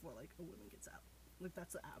 cycles before, like, a woman gets out. Like,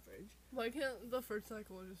 that's the average. Why can't the first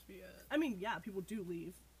cycle just be it? I mean, yeah, people do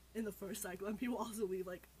leave in the first cycle, and people also leave,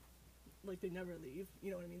 like they never leave,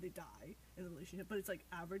 you know what I mean? They die in the relationship, but it's, like,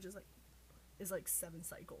 average is, like, 7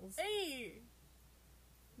 cycles. Hey!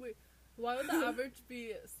 Wait, why would the average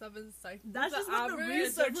be 7 cycles? That's just what the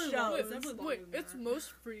research shows. Wait, it's most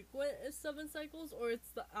frequent is 7 cycles, or it's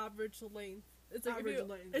the average length? It's like average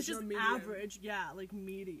length. It's just average, yeah, like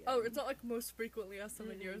median. Oh, it's not like most frequently as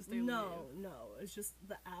 7 years they leave. No, it's just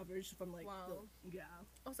the average from, like, wow. Yeah.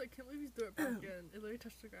 I was like, can't believe you threw it back in. It literally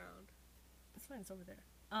touched the ground. It's fine, it's over there.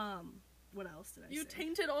 What else did I say? You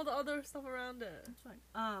tainted all the other stuff around it. It's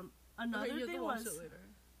fine. Another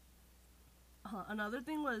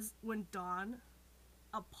thing was when Dawn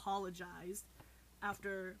apologized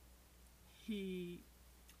after he...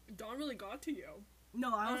 Dawn really got to you.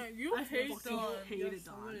 No, I hate Dawn. Hated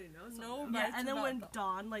Dawn. No, yeah, and then when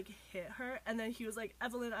Dawn, like, hit her, and then he was like,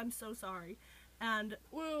 Evelyn, I'm so sorry. And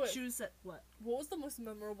wait. she was said, what? What was the most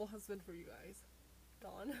memorable husband for you guys?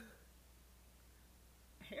 Dawn?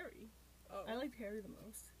 Harry. Oh. I liked Harry the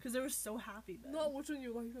most. Because they were so happy then. Not which one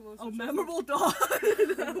you liked the most. Oh, memorable Dawn!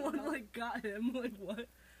 The one that, like, got him. Like, what?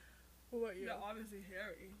 What about you? Yeah, obviously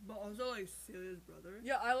Harry. But also, like, Celia's brother.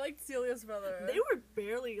 Yeah, I liked Celia's brother. They were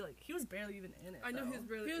barely, like, he was barely even in it. I know though. he was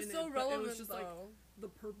barely in it. He was so relevant, it was just, though. like, the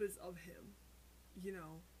purpose of him. You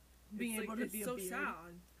know? Being it's, able like, to be it's so a beard.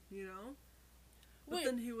 sad, you know? But Wait,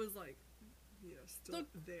 then he was, like, yeah, still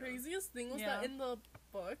there. The craziest thing was that in the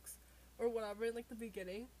books, or whatever, in, like, the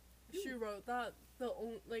beginning, she wrote that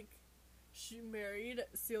she married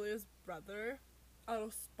Celia's brother out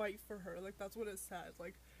of spite for her. Like, that's what it said.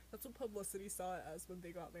 Like, that's what publicity saw it as when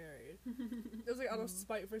they got married. It was, like, out of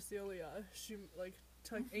spite for Celia. She, like,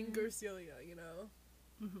 to, like, anger Celia, you know?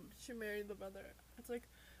 She married the brother. It's like,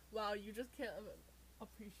 wow, you just can't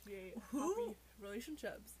appreciate happy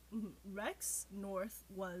relationships. Rex North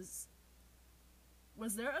was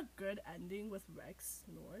there a good ending with Rex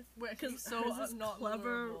North? Because so not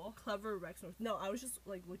clever Rex North. No, I was just,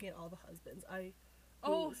 like, looking at all the husbands.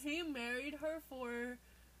 He married her for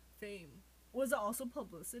fame. Was it also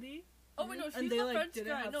publicity? Oh wait, no, he's the French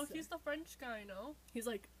guy. No, he's the French guy. No, he's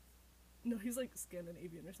like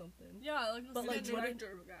Scandinavian or something. Yeah, like the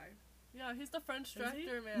director guy. Yeah, he's the French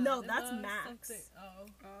director, man. No, that's Max. Oh.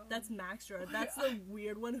 That's Max Gerard. That's the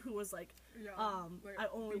weird one who was like, like, I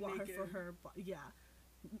only want her for her. Yeah,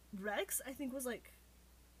 Rex, I think, was like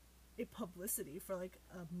a publicity for, like,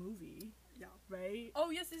 a movie. Yeah. Right? Oh,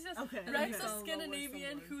 yes. Okay. Rex is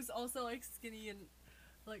Scandinavian who's also, like, skinny and,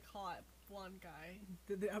 like, hot blonde guy.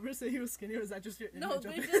 Did they ever say he was skinny, or is that just your image? No,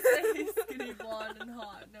 they just say he's skinny, blonde, and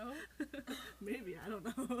hot, no? Maybe, I don't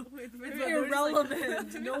know. It's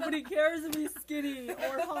irrelevant. Like, nobody cares if he's skinny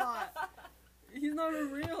or hot. He's not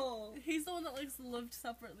real. He's the one that, like, lived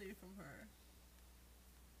separately from her.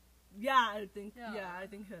 Yeah, I think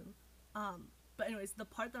him. But anyways, the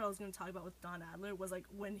part that I was going to talk about with Dawn Adler was, like,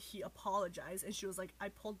 when he apologized, and she was like, I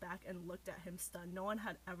pulled back and looked at him stunned. No one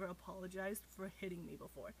had ever apologized for hitting me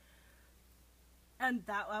before. And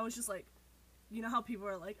that, I was just like, you know how people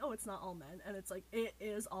are like, oh, it's not all men, and it's like, it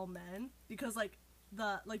is all men, because, like,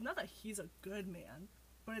 not that he's a good man,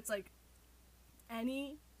 but it's like,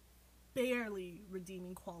 any barely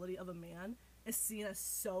redeeming quality of a man is seen as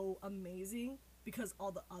so amazing, because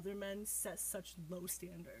all the other men set such low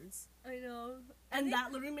standards. I know. And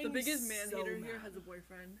that literally made me the biggest man hater mad. here has a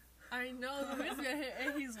boyfriend. I know, the biggest man hater,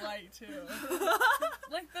 and he's white, too.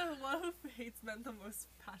 Like, the one who hates men the most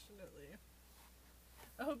passionately.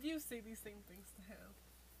 I hope you say these same things to him.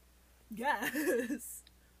 Yes.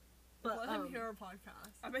 But Let him hear our podcast.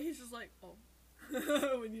 I bet he's just like, oh,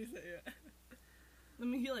 when you say it. I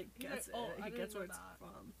mean, he like gets like, oh, it. I He didn't gets know where it's that.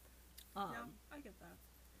 from. Yeah, I get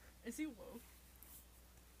that. Is he woke?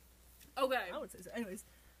 Okay. I would say so. Anyways,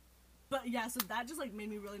 but yeah, so that just like made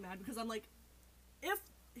me really mad because I'm like, if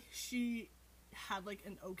she had like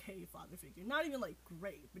an okay father figure, not even like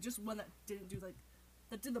great, but just one that didn't do like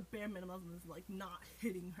that did the bare minimum of like not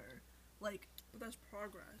hitting her, like. But that's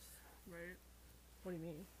progress, right? What do you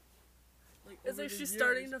mean? Like, It's over like the she's years-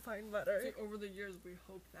 starting to find better. it's like over the years, we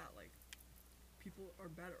hope that like people are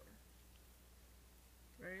better,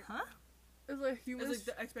 right? Huh? It's like It's humans. like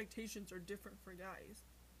the expectations are different for guys.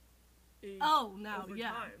 Age Oh, now over yeah.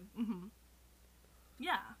 time. Mm-hmm.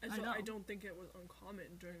 Yeah, And I so know. I don't think it was uncommon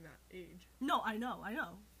during that age. No, I know.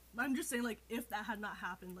 I'm just saying, like, if that had not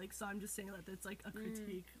happened, like, so I'm just saying that it's, like, a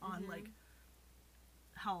critique on, like,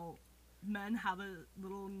 how men have a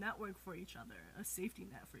little network for each other, a safety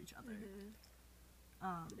net for each other.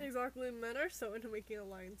 Exactly. Men are so into making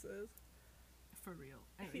alliances. For real.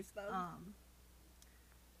 I hate Anyways, them.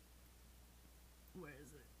 where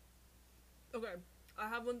is it? Okay, I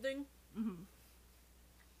have one thing. Mm-hmm.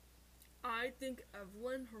 I think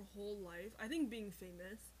Evelyn, her whole life, I think being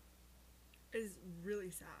famous is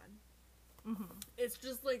really sad. Mm-hmm. It's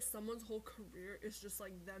just like someone's whole career is just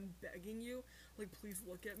like them begging you, like, please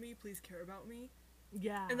look at me, please care about me.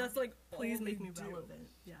 Yeah. And that's like, please all make they me do. relevant.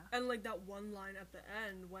 Yeah. And like that one line at the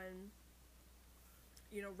end when,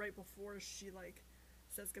 you know, right before she like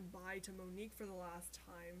says goodbye to Monique for the last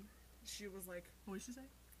time, she was like, What did she say?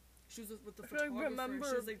 she was with the I feel like photographer. remember-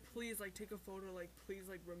 She was like, please, like, take a photo, like, please,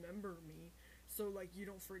 like, remember me, so like you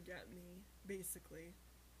don't forget me, basically,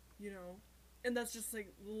 you know. And that's just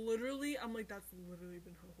like literally, I'm like, that's literally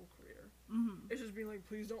been her whole career. Mm-hmm. It's just being like,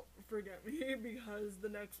 please don't forget me because the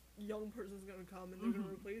next young person's gonna come and they're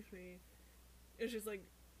gonna replace me. It's just like,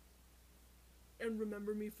 and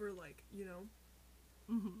remember me for like, you know.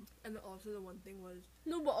 Mm-hmm. And then also the one thing was,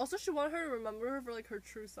 No, but also she wanted her to remember her for like her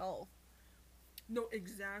true self. no,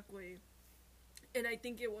 exactly. And I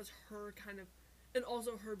think it was her kind of, and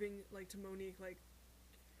also her being like to Monique, like,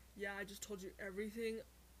 yeah, I just told you everything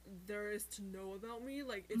there is to know about me.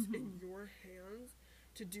 Like, it's in your hands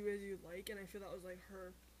to do as you like. And I feel that was like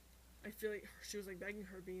her. I feel like she was like begging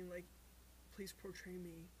her, being like, please portray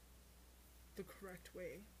me the correct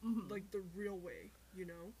way, like the real way, you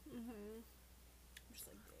know. I'm just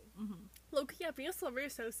like, dang. Low-key, yeah, being a celebrity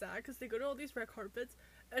is so sad because they go to all these red carpets.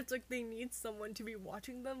 It's like they need someone to be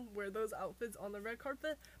watching them wear those outfits on the red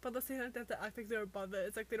carpet, but at the same time they have to act like they're above it.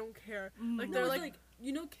 It's like they don't care. Like No, they're it's like,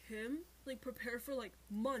 you know, Kim like prepared for like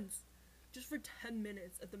months just for 10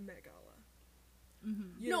 minutes at the Met Gala.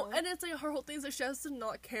 You no, know? and it's like her whole thing is like she has to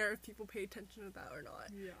not care if people pay attention to that or not.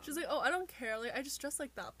 Yeah. She's like, oh, I don't care. Like I just dress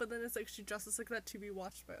like that, but then it's like she dresses like that to be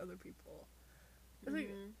watched by other people. It's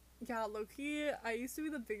like, yeah, low-key, I used to be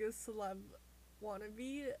the biggest celeb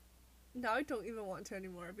wannabe. Now I don't even want to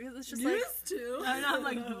anymore because it's just like, used to. And I'm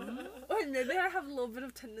like, or maybe I have a little bit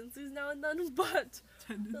of tendencies now and then, but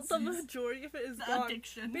the majority of it is the gone.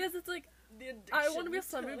 addiction. Because it's like, The addiction. I want to be a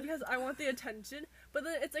celebrity because I want the attention, but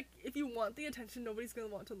then it's like, if you want the attention, nobody's gonna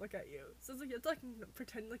want to look at you. So it's like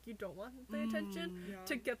pretend like you don't want the attention Yeah.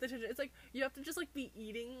 to get the attention. It's like, you have to just like be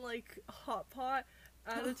eating like hot pot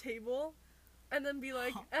at a table, and then be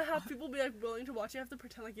like, and have people be like willing to watch. You have to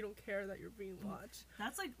pretend like you don't care that you're being watched.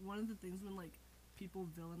 That's like one of the things when like people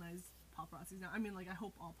villainize paparazzis now. I mean, like I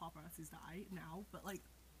hope all paparazzis die now, but like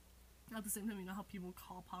at the same time, you know how people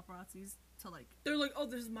call paparazzis to like They're like, oh,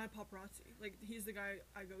 this is my paparazzi. Like, he's the guy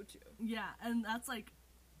I go to. yeah, and that's like,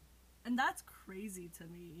 and that's crazy to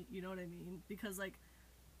me. You know what I mean? Because like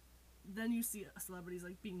then you see celebrities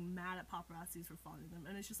like being mad at paparazzis for following them,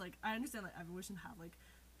 and it's just like I understand like everyone should have like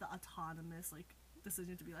the autonomous like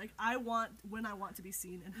decision to be like I want when I want to be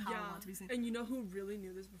seen and how I want to be seen. And you know who really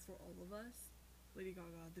knew this before all of us? Lady Gaga,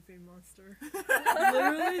 the Fame Monster.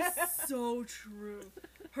 Literally so true.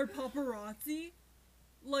 Her paparazzi,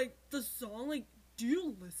 like the song, like, do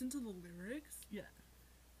you listen to the lyrics? Yeah.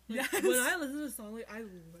 Like, Yes. When I listen to the song, like, I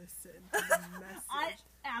listen to the message. I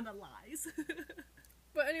analyze.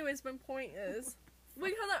 But anyways, my point is,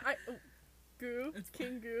 wait, hold on, Goo, It's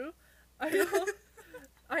King Goo,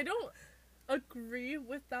 I don't agree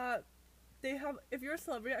with that. They have, if you're a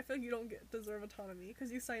celebrity, I feel like you don't deserve autonomy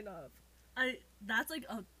because you signed up. That's like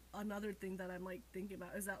another thing that I'm like thinking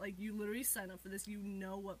about is that like you literally sign up for this, you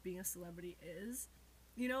know what being a celebrity is,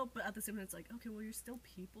 you know, but at the same time it's like okay, well you're still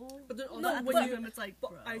people. But then also at the when same you, time it's like, but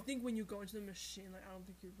bro. I think when you go into the machine, like, I don't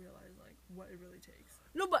think you realize like what it really takes.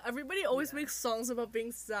 No, but everybody always Yeah. makes songs about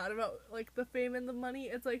being sad about like the fame and the money.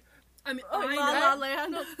 It's like, I mean, Oh, I La know. La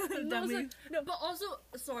Land. No, Demi. No, but also,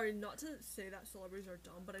 sorry, not to say that celebrities are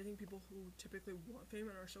dumb, but I think people who typically want fame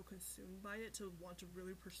and are so consumed by it to want to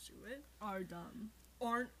really pursue it Are dumb.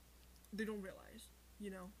 they don't realize, you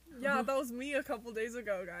know? Yeah, that was me a couple days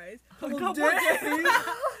ago, guys. A couple days. days.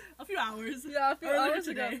 A few hours. Yeah, a few Earlier hours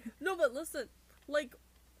ago. today. No, but listen, like,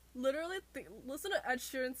 literally, listen to Ed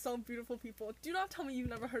Sheeran's song "Beautiful People." Do not tell me you've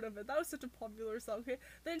never heard of it. That was such a popular song. Okay,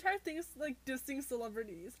 the entire thing is like dissing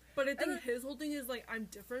celebrities. But I think then- his whole thing is like, I'm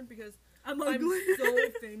different because I'm I'm ugly. so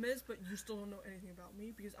famous, but you still don't know anything about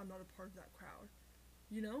me because I'm not a part of that crowd.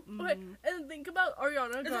 You know? Okay, and think about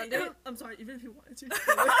Ariana It's like, Grande. I'm sorry, even if you wanted to.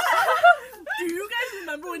 Do you guys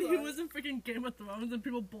remember when he was in freaking Game of Thrones and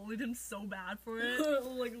people bullied him so bad for it?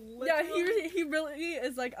 like, Yeah, he really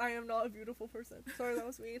is like, I am not a beautiful person. Sorry, that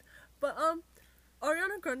was mean. But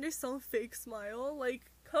Ariana Grande's song "Fake Smile," like,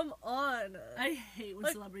 come on. I hate when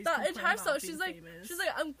Like celebrities that complain entire about song, being famous. she's like,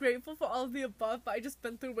 I'm grateful for all of the above, but I just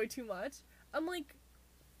been through way too much. I'm like,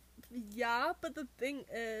 yeah, but the thing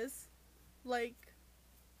is, like,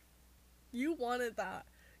 you wanted that.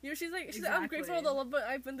 You know, she's like, I'm grateful for the Exactly. love, but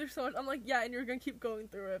I've been through so much. I'm like, yeah, and you're gonna keep going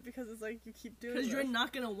through it because it's like you keep doing it. Because you're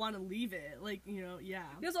not gonna want to leave it. Like, you know, yeah.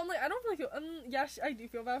 Yeah, so I'm like, I don't feel like, yeah, I do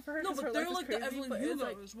feel bad for her. No, 'cause but her they're life is like crazy, the Evelyn but it's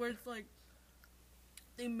like, Hugos, where it's like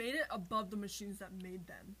they made it above the machines that made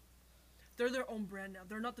them. They're their own brand now.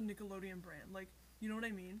 They're not the Nickelodeon brand. Like, you know what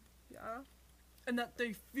I mean? yeah. And that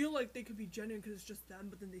they feel like they could be genuine because it's just them,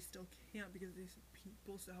 but then they still can't because these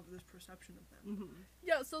people still have this perception of them. Mm-hmm.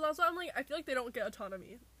 Yeah, so that's why I'm like, I feel like they don't get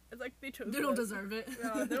autonomy. It's like they chose They don't it. deserve it.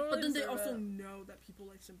 Yeah, they don't But really then they deserve also it. know that people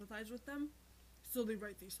like sympathize with them, so they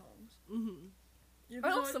write these songs. Mm-hmm. You're I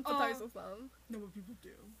don't like, sympathize "Oh." with them. No, but people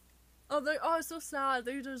do. Oh, it's so sad.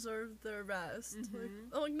 They deserve their rest. Like,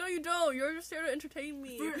 Mhm. I'm like, no, you don't. You're just here to entertain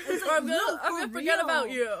me. It's Or like, I'm no, gonna for forget real. about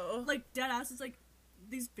you. Like, dead ass, it's like,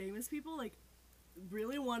 these famous people, like,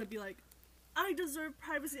 really want to be like, I deserve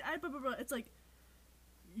privacy, I blah, blah, blah. It's like,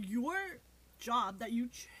 your job that you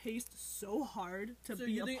chased so hard to So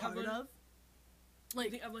be you a think part Evelyn- of, I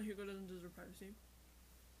like, think Evelyn Hugo doesn't deserve privacy.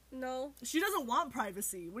 No. she doesn't want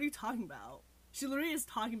privacy. What are you talking about? She literally is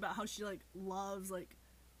talking about how she, like, loves, like,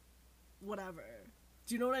 whatever.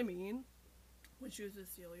 Do you know what I mean? When she was with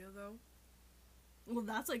Celia, though. Well,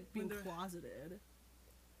 that's, like, When being they're- closeted,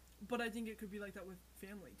 But I think it could be like that with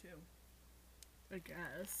family, too. I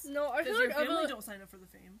guess. No, I Because feel your like family Evelyn. don't sign up for the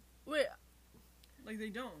fame. Wait, Like, they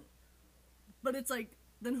don't. But it's like,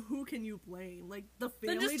 then who can you blame? Like, the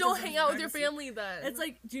family then just don't deserves hang out with your privacy. family then. It's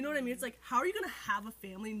like, do you know what I mean? It's like, how are you gonna have a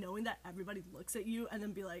family knowing that everybody looks at you and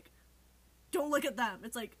then be like, don't look at them?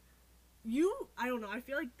 It's like, I don't know, I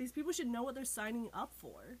feel like these people should know what they're signing up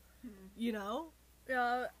for. You know?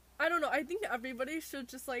 yeah, I don't know. I think everybody should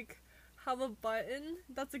just like have a button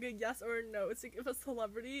that's like a yes or a no. It's like if a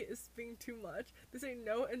celebrity is being too much, they say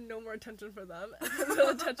no and no more attention for them, and then the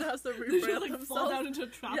attention has to They should, rebrand like, fall themselves. down into a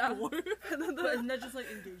trap Yeah. door. And then But the isn't that just like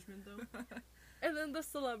engagement, though? and then the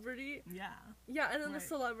celebrity, Yeah. yeah, and then the Right.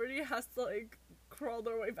 celebrity has to like crawl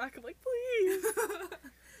their way back. I'm like, please.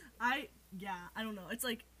 I don't know. It's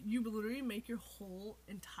like, you literally make your whole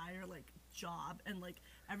entire, like, job and, like,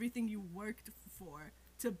 everything you worked for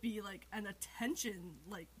to be, like, an attention,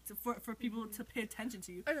 like, for people to pay attention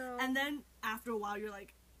to you. I know. And then after a while, you're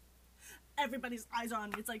like, everybody's eyes are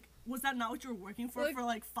on me. It's like, was that not what you were working for Like- for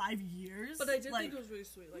like 5 years? But I did like, think it was really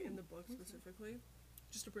sweet, like in the book specifically.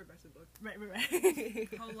 Just to bring it back to the book.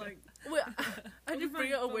 right. How, like. Wait, I Okay, just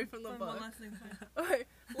bring fine, it away fine, from the fine, book. One last thing, fine. Okay,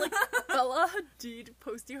 like Bella Hadid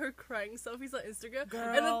posting her crying selfies on Instagram and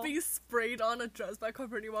then Girl. being sprayed on a dress by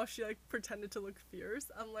Courtney while she like pretended to look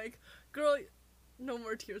fierce. I'm like, girl, no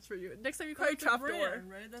more tears for you. Next time you cry, Like the trapdoor. brand,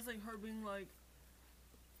 right? That's like her being like,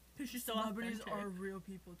 She's so celebrities authentic. are real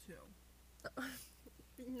people too.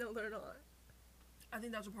 No, they're not. I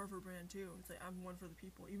think that's a part of her brand too. It's like, I'm one for the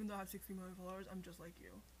people. Even though I have 60 million followers, I'm just like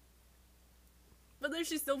you. But then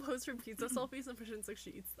she still posts her pizza selfies and pretends like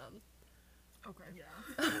she eats them. Okay.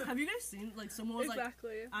 Yeah. Have you guys seen, like, someone was like,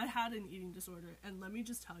 Exactly. I had an eating disorder, and let me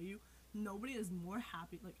just tell you, nobody is more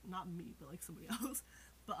happy, like, not me, but, like, somebody else,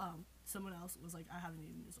 but, someone else was like, I have an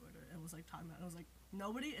eating disorder, and was, like, talking about it, and I was like,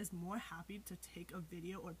 nobody is more happy to take a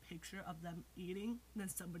video or picture of them eating than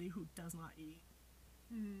somebody who does not eat.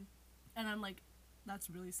 Mm-hmm. And I'm like, that's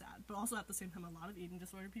really sad, but also at the same time, a lot of eating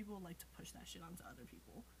disorder people like to push that shit onto other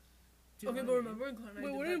people. Do you Okay, know but what I mean? remember when Claire and I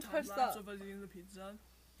Wait, what did did that you time push lapse that? of us eating the pizza?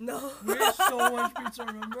 No. We had so much pizza,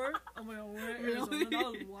 remember? Oh my god, we were in Really? Arizona. That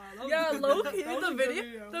was wild. That was Yeah, a good low video. key, That was the a good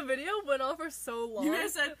video, the video went on for so long. You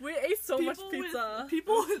guys said we ate so much People pizza. With,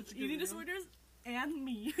 people That was with such a good eating video. disorders and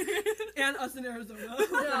me. And us in Arizona.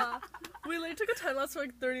 Yeah. We like took a time lapse for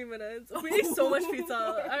like 30 minutes. We ate so much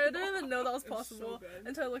pizza. I didn't even know that was It was so possible good.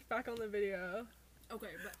 until I looked back on the video. Okay,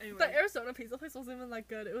 but anyway. The Arizona pizza place wasn't even that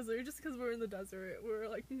good. It was literally just because we were in the desert. We were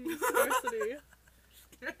like, scarcity.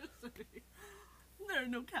 Scarcity. There are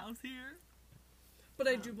no cows here. But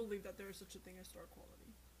I do believe that there is such a thing as star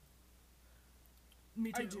quality.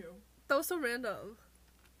 Me too. I do. That was so random.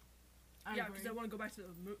 Yeah, because I want to go back to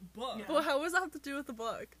the book. Yeah. Well, how does that have to do with the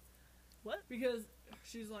book? Because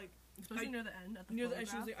she's like, Especially near the end. near the end,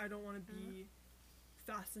 she was like, I don't want to be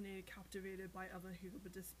fascinated, captivated by Evelyn Hugo,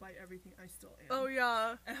 but despite everything, I still am. Oh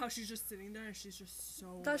yeah. And how she's just sitting there and she's just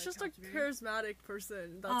so. That's just a captivating. charismatic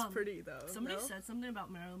person. That's pretty though. Somebody no? said something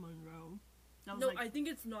about Marilyn Monroe. That was No, like, I think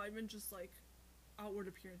it's not even just like outward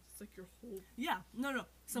appearance. It's like your whole yeah, no.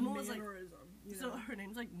 Someone was like, mannerism. You so know? her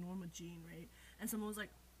name's like Norma Jean, right? And someone was like,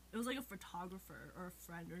 it was like a photographer or a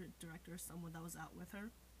friend or director or someone that was out with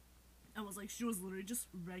her. And was like, she was literally just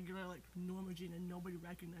regular like Norma Jean and nobody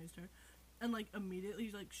recognized her. And like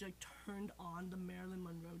immediately like she like turned on the Marilyn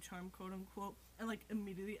Monroe charm, quote unquote. And like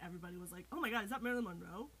immediately everybody was like, oh my god, is that Marilyn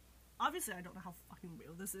Monroe? Obviously I don't know how fucking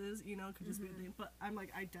real this is, you know, it could just be a thing, but I'm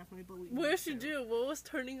like, I definitely believe What it did she too. do? What was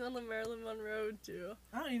turning on the Marilyn Monroe do?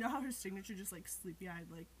 I don't know, you know how her signature just like sleepy eyed,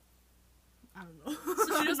 like, I don't know.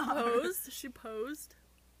 So she just posed? She posed?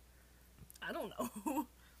 I don't know.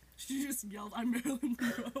 She just yelled, I'm Marilyn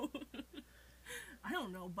Monroe. I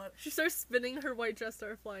don't know, but She starts spinning, her white dress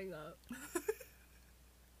started flying up.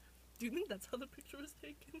 do you think that's how the picture was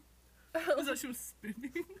taken? Was that she was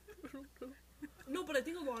spinning? No, but I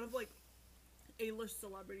think a lot of like A-list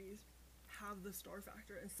celebrities have the star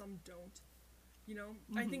factor and some don't. You know,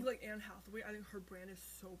 I think like Anne Hathaway. I think her brand is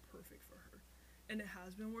so perfect for her, and it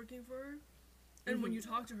has been working for her. And when you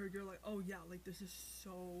talk to her, you're like, oh yeah, like this is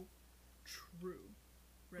so true,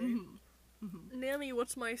 right? Nami,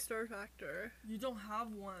 what's my star factor? You don't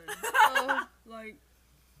have one. Oh, Like,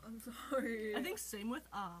 I'm sorry. I think same with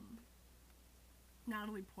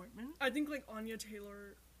Natalie Portman. I think like Anya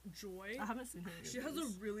Taylor-Joy. I haven't seen her. She has a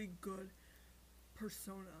really good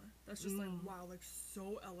persona. That's just like wow, like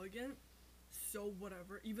so elegant, so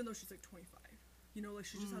whatever. Even though she's like 25, you know, like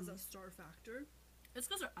she just has that star factor. It's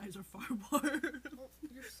because her eyes are far apart. Oh,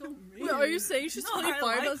 you're so mean. wait, are you saying she's No, I 25?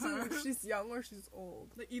 like That's her. she's young or she's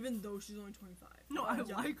old? Like even though she's only 25? No, I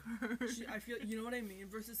Yeah. like her. I feel, you know what I mean.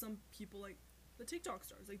 Versus some people like the TikTok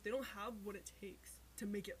stars, like they don't have what it takes to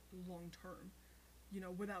make it long term. You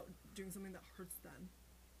know, without doing something that hurts them.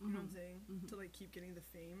 You know what I'm saying? To like keep getting the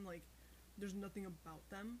fame. Like, there's nothing about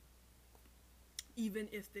them. Even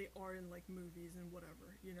if they are in like movies and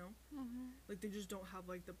whatever, you know, like they just don't have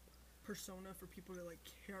like the persona for people to like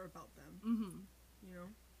care about them. You know.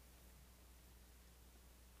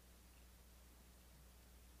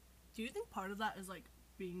 Do you think part of that is like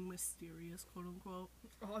being mysterious, quote unquote?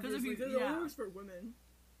 Obviously, you- because it yeah. only works for women.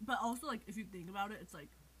 But also, like, if you think about it, it's like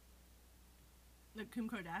Kim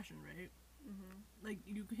Kardashian, right? Like,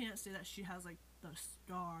 you can't say that she has like the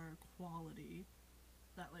star quality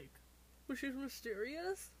that like. Was she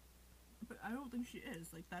mysterious? But I don't think she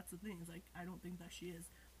is. Like, that's the thing. Is like, I don't think that she is.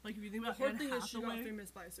 Like, if you think The about hard Anne thing is she got Hathaway, famous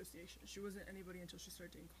by association. She wasn't anybody until she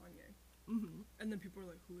started dating Kanye. mm-hmm. And then people were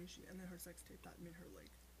like, who is she? And then her sex tape, that made her like,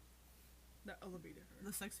 that elevated her.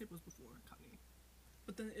 The sex tape was before Kanye.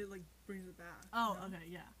 But then it like brings it back. Oh, you know? okay,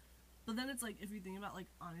 yeah. But then it's like, if you think about like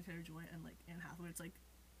Anya Taylor-Joy and like Anne Hathaway, it's like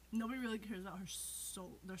nobody really cares about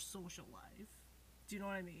their social life. Do you know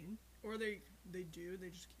what I mean? Or they do. They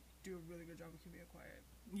just do a really good job of keeping it quiet.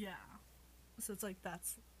 Yeah. So it's like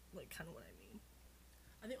that's like kind of what I mean.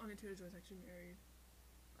 I think Anya Taylor-Joy is actually married.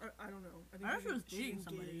 I don't know. I think I heard she was she's dating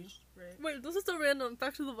somebody. engaged, right? Wait, this is so random.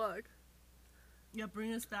 Back to the vlog. Yeah,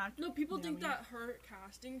 bring us back. No, people think Naomi. that her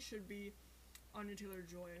casting should be Anya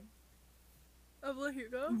Taylor-Joy. Evelyn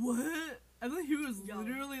Hugo? What? I think he was Young.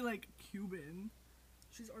 literally like Cuban,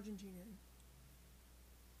 She's Argentinian.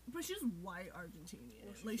 but she's white Argentinian.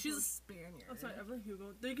 Well, she's like she's a supposed- Spaniard. I'm sorry, Evelyn Hugo.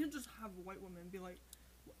 They can just have white women be like,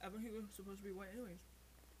 well, Evelyn Hugo's supposed to be white anyways.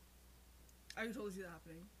 I can totally see that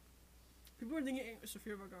happening. People were thinking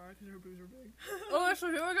Sofia Vergara because her boobs are big. Oh,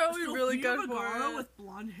 actually, Hugo would be really Sofia good for Vergara it. with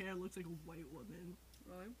blonde hair looks like a white woman.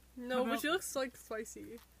 Really? No, How but about- she looks like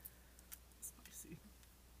spicy. Spicy.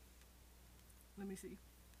 Let me see.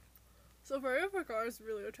 Sofia Vergara is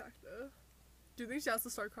really attractive. Do you think she has the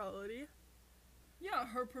star quality? Yeah,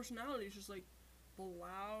 her personality is just like the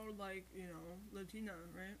loud, like, you know, Latina,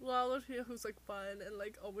 right? Well, Latina who's like fun and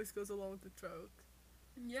like always goes along with the joke.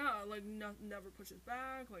 Yeah, like never pushes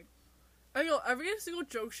back, like I know every single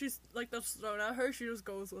joke she's like that's thrown at her, she just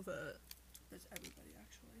goes with it. that's everybody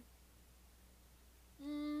actually.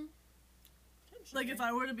 I'm trying to Like, if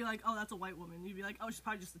I were to be like, oh, that's a white woman, you'd be like, oh, she's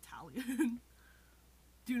probably just Italian.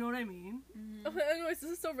 Do you know what I mean? Mm-hmm. Okay, anyways,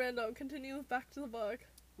 this is so random. Continue back to the book.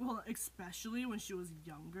 Well, especially when she was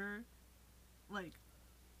younger, like,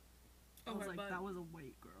 I was Okay, like, but that was a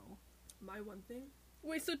white girl. my one thing.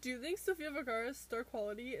 Wait, so do you think Sofia Vergara's star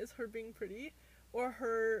quality is her being pretty, or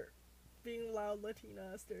her being loud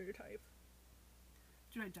Latina stereotype?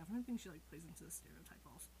 Dude, I definitely think she, like, plays into the stereotype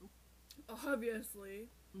also. Obviously.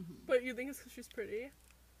 Mm-hmm. But you think it's because she's pretty?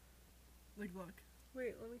 Like, look,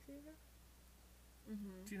 Wait, let me see again.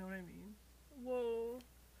 Mm-hmm. do you know what I mean? Whoa.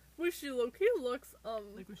 Wait, she low-key looks,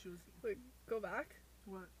 Like, when she was, go back.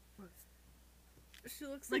 what? She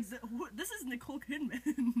looks Like, this is Nicole Kidman.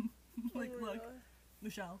 Like, oh my look, God.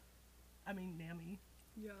 Michelle. I mean, Nami.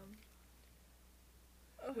 Yeah.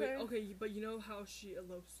 Okay. Wait, okay, but you know how she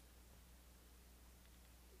elopes?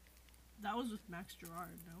 That was with Max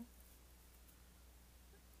Gerard, no?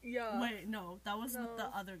 Yeah. Wait, no, that was with the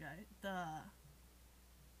No. other guy.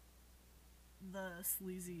 The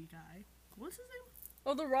sleazy guy. What's his name?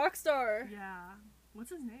 Oh, the rock star. Yeah. What's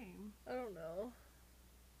his name? I don't know.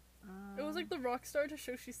 It was like the rock star to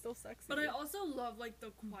show she's still sexy. But I also love, like,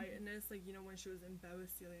 the quietness, like, you know, when she was in bed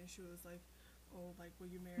with Celia and she was like, oh, like, will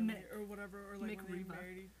you marry me? Mick. Or whatever, or like, Mick when Reva. they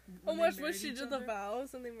married oh when my they gosh, when she married did each the other.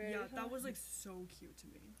 vows and they married Yeah, her. that was, like, so cute to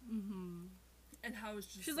me. Mm-hmm. And how it's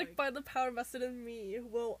just, She's like, by the power vested in me,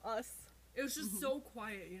 will us. it was just so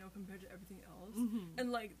quiet, you know, compared to everything else. Mm-hmm.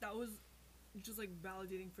 And, like, that was just, like,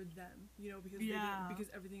 validating for them, you know, because they Yeah. didn't,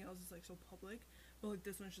 because everything else is, like, so public. But, like,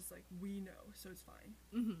 this one's just, like, we know, so it's fine,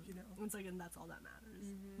 Mm-hmm. you know? It's like, and that's all that matters.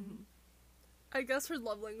 Mhm. Mm-hmm. I guess her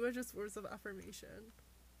love language is words of affirmation.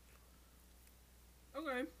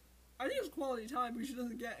 Okay. I think it's quality time, but she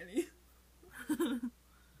doesn't get any.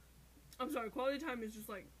 I'm sorry, quality time is just,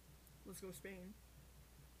 like, let's go Spain.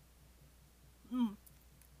 Mm.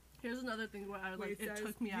 Here's another thing where I like Wait, it says,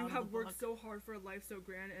 took me out you of have the worked book. so hard for a life so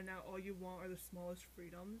grand, and now all you want are the smallest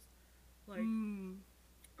freedoms. Like, Mm.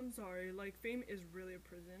 I'm sorry, like, fame is really a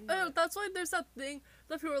prison. I know, but- that's why there's that thing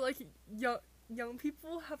that people are like, young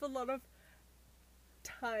people have a lot of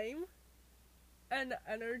time and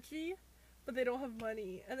energy, but they don't have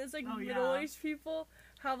money. And it's like Oh, yeah. middle-aged people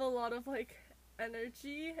have a lot of like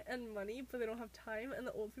energy and money, but they don't have time. And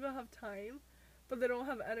the old people have time, but they don't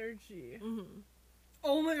have energy. Mm-hmm.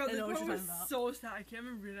 Oh my god, I this know what part you're was talking about. so sad. I can't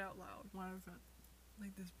even read it out loud. Whatever.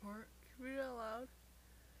 Like, this part. Can we read it out loud?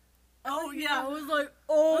 Oh I yeah. was like,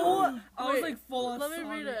 oh! I was Wait, like full on let me sobbing.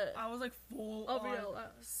 read it. I was like full I'll read it on out loud.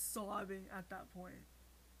 sobbing at that point.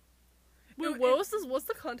 Wait, It- what it- was this? What's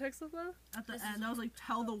the context of that? At the This end, is- I was like,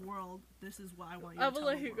 "Tell the world this is what I want you to tell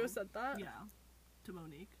Evelyn the Hugo world." said that. Yeah, to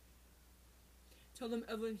Monique. Tell them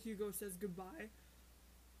Evelyn Hugo says goodbye.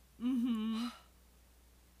 Mm-hmm.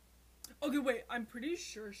 Okay, wait. I'm pretty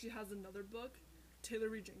sure she has another book, Taylor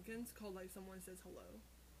Reed Jenkins, called like Someone Says Hello.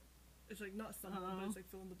 It's like not someone, but it's like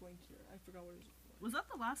fill in the blank here. I forgot what it was. Was that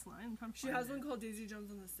the last line? I'm trying to She find has it. one called Daisy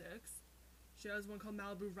Jones on the Six. She has one called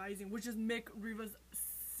Malibu Rising, which is Mick Riva's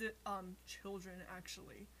children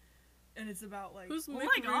actually, and it's about like Who's Oh Mick my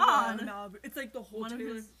Riva? God. Malibu. It's like the whole One of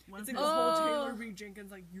Taylor. his- one It's of like his- the whole Oh. Taylor Reed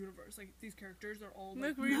Jenkins like universe. Like these characters are all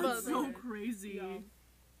like, Mick Riva. That's so related. crazy. Yeah.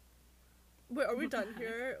 Wait, are we What the done heck?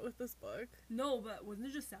 here with this book? No, but wasn't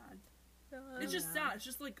it just sad? It's just Yeah. sad. It's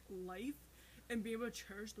just like life and being able to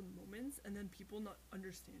cherish the moments and then people not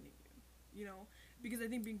understanding you. You know? Because I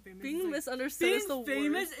think being famous Being is like, misunderstood being is the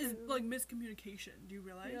famous worst. is like miscommunication. Do you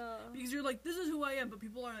realize? Yeah. Because you're like, this is who I am, but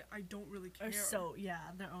people are like, I don't really care. Are so yeah,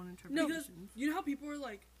 their own because interpretations. you know how people are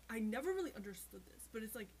like, I never really understood this, but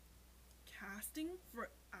it's like casting for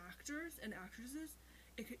actors and actresses,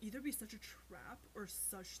 it could either be such a trap or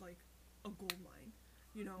such like a gold mine,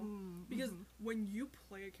 you know? Because when you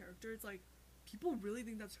play a character, it's like people really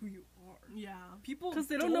think that's who you are. Yeah. People Because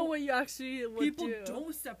they don't know what you actually would people do.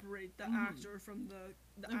 don't separate the actor from the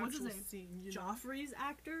Like, what's his actual name? scene. You know? Joffrey's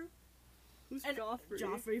actor. Who's And Joffrey?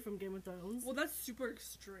 Joffrey from Game of Thrones. Well, that's super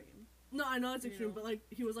extreme. No, I know it's You extreme, know? but like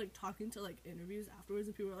he was like talking to like interviews afterwards,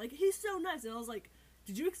 and people were like, "He's so nice," and I was like,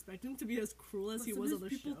 "Did you expect him to be as cruel as But he was on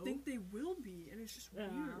sometimes the people show?" think they will be, and it's just Yeah.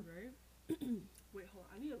 weird, right? Wait, hold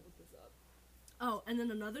on. I need to look this up. Oh, and then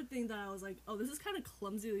another thing that I was like, "Oh, this is kind of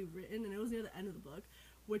clumsily written," and it was near the end of the book,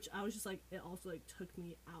 which I was just like, it also like took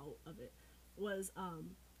me out of it. Was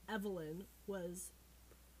Evelyn was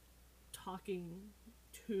talking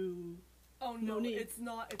to Oh no, Monique. it's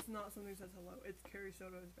not. It's not something that says hello. It's Carrie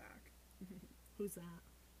Soto is back. who's that?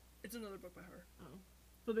 It's another book by her. Oh.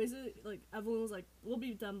 But basically, like, Evelyn was like, we'll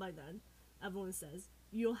be done by then. Evelyn says,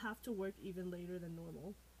 you'll have to work even later than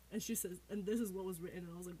normal. And she says, and this is what was written. And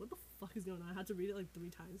I was like, what the fuck is going on? I had to read it like 3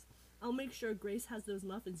 times. I'll make sure Grace has those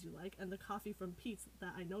muffins you like and the coffee from Pete's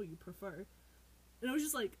that I know you prefer. And it was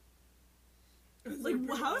just like,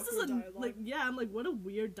 how is this I'm like, what a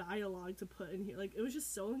weird dialogue to put in here. Like, it was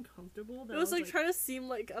just so uncomfortable. That It was like trying to seem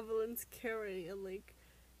like Evelyn's caring and like.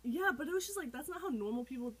 Yeah, but it was just like, that's not how normal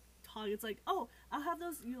people talk. It's like, oh, I'll have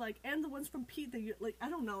those you like, and the ones from Pete that you like. I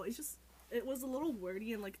don't know. It's just, it was a little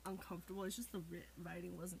wordy and like uncomfortable. It's just the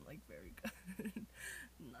writing wasn't like very good.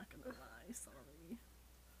 I'm not gonna lie, sorry.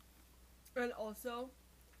 And also,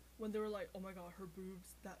 when they were like, oh my god, her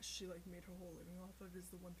boobs that she like made her whole living off of is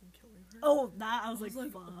the one thing killing her. Oh, that I was like,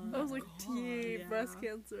 fuck. I was like, God, tea, breast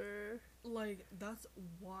cancer. Like, that's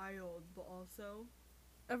wild, but also,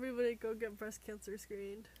 Everybody go get breast cancer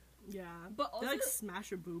screened. Yeah, but also, they like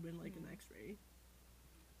smash your boob in like an X-ray,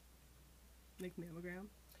 like mammogram.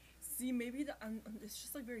 see, maybe it's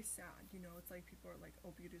just like very sad, you know. It's like people are like,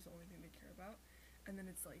 oh, beauty is the only thing they care about, and then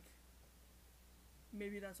it's like,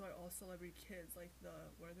 maybe that's why all celebrity kids, like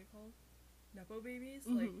what are they called, nepo babies,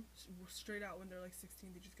 like straight out when they're like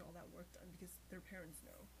 16, they just get all that work done because their parents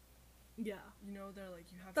know. Yeah, you know, they're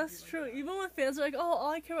like, you have. That's to be true. like that. Even when fans are like, "Oh,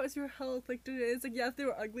 all I care about is your health," like, dude, it's like, yeah, if they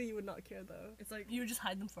were ugly, you would not care though. It's like you would just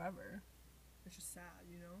hide them forever. it's just sad,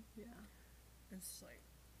 you know. Yeah, It's just like,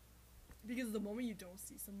 because the moment you don't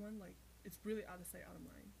see someone, like, it's really out of sight, out of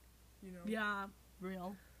mind, you know. yeah,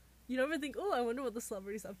 real. You never think, "Oh, I wonder what the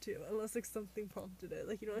celebrity's up to," unless like something prompted it.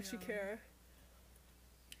 Like, you don't actually Yeah. care.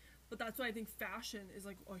 But that's why I think fashion is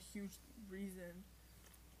like a huge reason,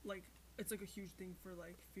 like it's like a huge thing for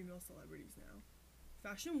like female celebrities now.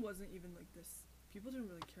 Fashion wasn't even like this. People didn't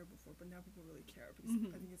really care before, but now people really care because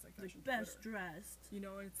I think it's like fashion Like best Twitter. dressed. You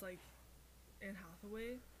know, and it's like Anne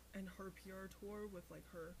Hathaway and her PR tour with like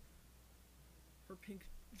her pink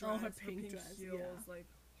dress, her pink dress, heels, yeah. like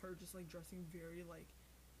her just like dressing very like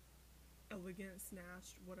elegant,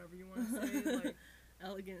 snatched, whatever you want to say, like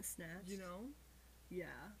Elegant snatch. you know. Yeah.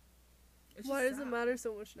 It's Why just does it sad. matter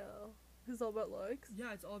so much now? It's all about looks.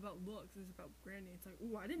 Yeah, it's all about looks. It's about branding. It's like,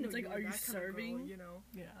 ooh, I didn't know It's like, you were are you that kind of girl, serving? you know,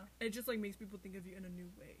 Yeah. it just like makes people think of you in a new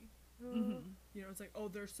way. Mm-hmm. You know, it's like, oh,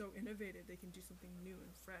 they're so innovative. They can do something new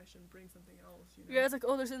and fresh and bring something else. You know. Yeah, it's like,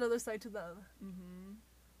 oh, there's another side to them. Mm-hmm.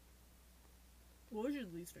 What was your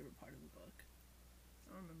least favorite part of the book?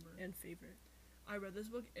 I don't remember. And favorite? I read this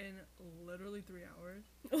book in literally 3 hours.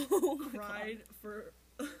 Oh my Cried for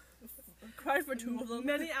God. Cried for 2 of them.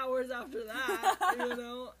 many hours after that. You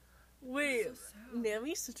know. Wait, It's so sad.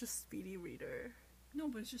 Nami's such a speedy reader. No,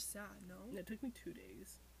 but it's just sad. No. It took me 2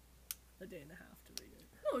 days. A day and a half to read it.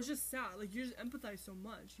 No, it's just sad. Like you just empathize so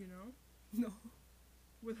much. You know. No.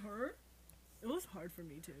 With her. It was hard for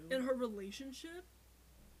me too. And her relationship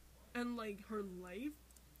and like her life,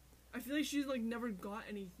 I feel like she's like never got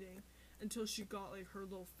anything until she got like her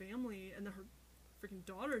little family, and then her freaking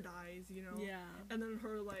daughter dies, you know. Yeah. And then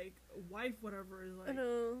her like wife, whatever, is I like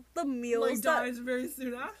know. The meals like that... dies very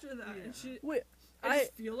soon after that. Yeah. And she, Wait, I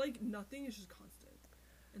just feel like nothing is just constant,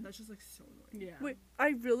 and that's just like so annoying. Yeah. Wait, I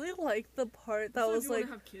really like the part that So was if you like... want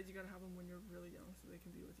to have kids, you gotta have them when you're really young so they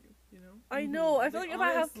can be with you. You know. I know. I feel Like, like if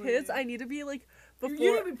I have honestly. kids, I need to be like before.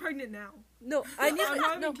 You need to be pregnant now. No, I need I'm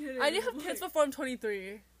not no. even kidding. I need to have kids Like- before I'm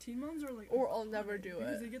 23. Teen moms are like, Or I'll never iconic do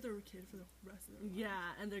because it. they get their kid for the rest of their life. Yeah,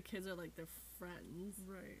 and their kids are like their friends.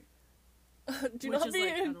 Right. Do Which not is, be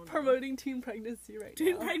like, I don't know. promoting teen pregnancy right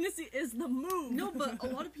Teen now. pregnancy is the move. No, but a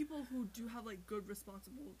lot of people who do have like good,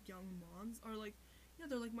 responsible young moms are like, yeah,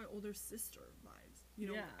 they're like my older sister vibes. You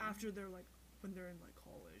know, Yeah. after they're like when they're in like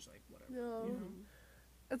college, like whatever. No. You know?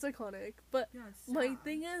 It's iconic, but Yeah. It's my sad.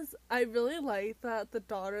 thing is, I really like that the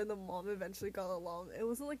daughter and the mom eventually got along. It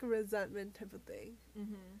wasn't like a resentment type of thing.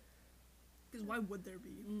 Mm-hmm. Because why would there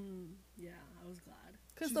be? Yeah, I was glad.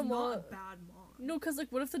 Because She's the mom, not a bad mom. no, because like,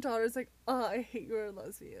 what if the daughter's like, oh, I hate you're a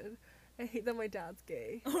lesbian. I hate that my dad's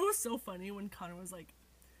gay. It was so funny when Connor was like,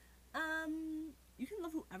 you can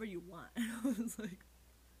love whoever you want. And I was like,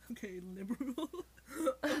 okay, liberal.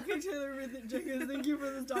 Okay, Taylor Jenkins, thank you for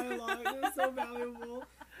this dialogue. It was so valuable.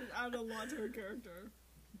 It added a lot to her character.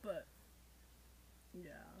 But,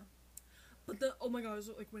 yeah. But the oh my god, it was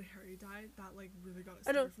like when Harry died, that like really got it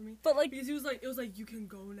I know, started for me. but like, Because he was like, it was like, you can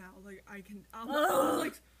go now. Like I can. I was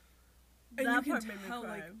like, and That you part can made me tell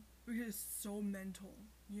cry. like because it's so mental,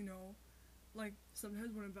 you know. Like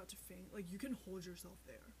sometimes when I'm about to faint, like you can hold yourself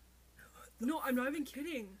there. No, I'm not even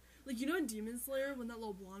kidding. Like you know in Demon Slayer when that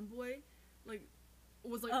little blonde boy, like,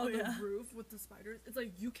 was like Oh, on yeah. the roof with the spiders. It's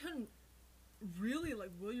like you can really like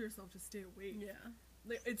will yourself to stay awake. Yeah.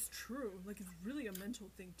 Like it's true. Like it's really a mental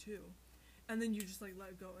thing too. And then you just like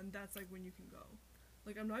let go, and that's like when you can go.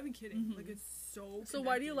 Like, I'm not even kidding. Mhm. Like, it's so. So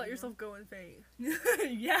why do you connected, let know? yourself go and faint?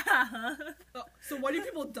 Yeah. So why do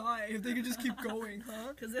people die if they could just keep going,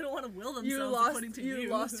 huh? Because they don't want to will themselves You lost. according to you. You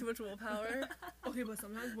lost too much willpower. Okay, but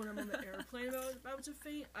sometimes when I'm on the airplane about to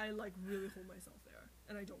faint, I like really hold myself there,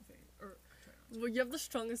 and I don't faint or try not to. Well, you have the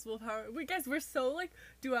strongest willpower. Wait, guys, we're so like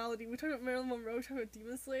duality. We talked about Marilyn Monroe. We talked about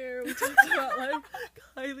Demon Slayer. We talked about like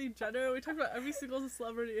Kylie Jenner. We talked about every single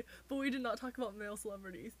celebrity, but we did not talk about male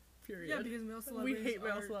celebrities. Period. Yeah, because male we celebrities hate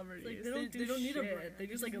male are, celebrities. Like, they don't need a shit. brand. They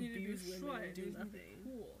just like need to be abuse women shy. and They do just need to be nothing.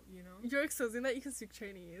 cool, you know? You're exposing that you can speak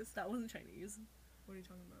Chinese. That wasn't Chinese. What are you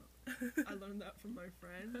talking about? I learned that from my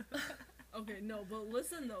friend. Okay, no, but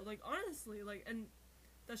listen though, like honestly, like, and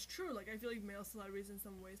that's true. Like, I feel like male celebrities in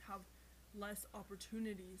some ways have less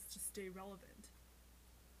opportunities to stay relevant,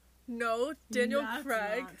 No, Daniel That's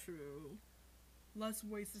Craig, not true. less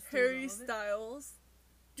ways to stay Harry relevant. Styles.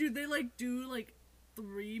 Dude, they like do like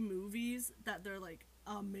 3 movies that they're like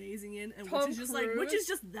amazing in, and Tom which is Cruise?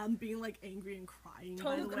 just them being like angry and crying.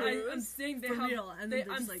 Tom by the Cruise? way. I'm saying they For have. real, and then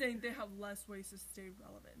they're I'm just, like- saying they have less ways to stay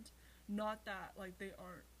relevant. Not that like they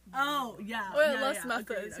aren't. Oh relevant. yeah. Oh, yeah, yeah, less yeah,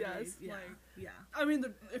 methods, agreed, yes. Yeah, Like, yeah. I mean,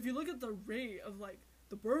 if you look at the rate of like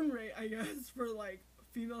the burn rate, I guess for like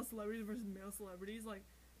female celebrities versus male celebrities, like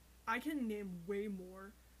I can name way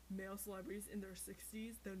more male celebrities in their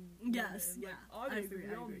 60s than Yes, women. Like, yeah. obviously I agree,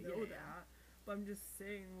 we I all agree, know yeah, that, yeah. but I'm just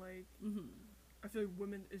saying like Mm-hmm. I feel like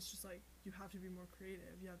women, it's just like you have to be more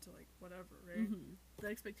creative. You have to like whatever, right? Mm-hmm. The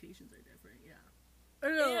expectations are different. Yeah. I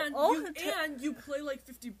don't know. And all you, the ti- and you play like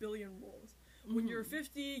 50 billion roles. When you're Mhm.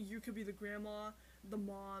 50, you could be the grandma, the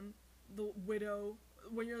mom, the widow.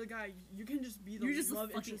 When you're the guy, you can just be the You're just a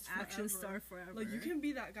love fucking interest action forever. star forever. Like you can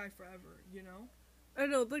be that guy forever, you know? I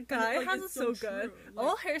know, the guy like, has it it's so so good. true, like-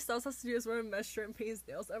 All hairstyles has to do is wear a mesh shirt and paint his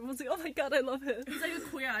nails. Everyone's like, oh my god, I love him. He's like a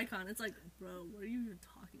queer icon. It's like, bro, what are you even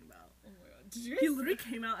talking about? Oh my god. Did you He guys literally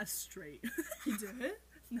came out as straight. he did? I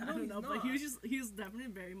No, don't he's know, but not. he was definitely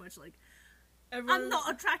very much like, Everyone, I'm not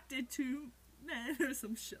attracted to men or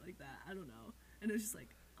some shit like that. I don't know. And it was just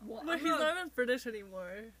like, well, But I'm he's not even British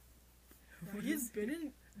anymore. He's been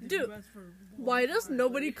in the Dude, US for a long Why does time.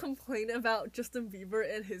 nobody Like, complain about Justin Bieber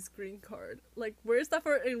and his green card? Like, where's that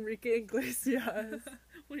for Enrique Iglesias?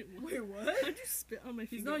 wait, what? Wait, what? How'd you spit on my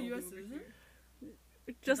He's finger not all the US way over citizen?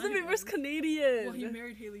 here? Justin thought he Bieber's was. Canadian. Well, he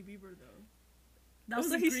married Hailey Bieber though. That was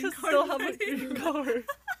so a he green should card. still have a already? green card.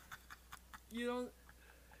 You don't.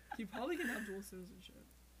 He probably can have dual citizenship.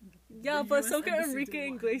 Yeah, The but US so can embassy Enrique did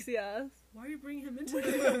one. Iglesias. Why are you bringing him into what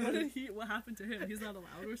it? did he? What happened to him? He's not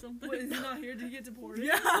allowed or something. What, is he not here? Did he get deported?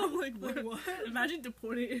 Yeah, I'm like, Like, what? what? Imagine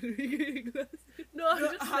deporting Enrique Iglesias. No, I'm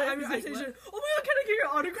just I saying. mean, I like, say, what? shit. Oh my god, can I get your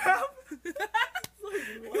autograph?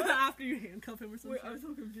 like, what? After you handcuff him or something. Wait, I'm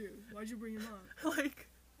so confused. Why'd you bring him up? Like,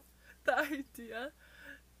 the idea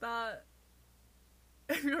that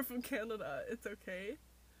if you're from Canada, it's okay.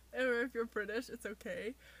 Or if you're British, it's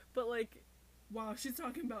okay. But, like, Wow, she's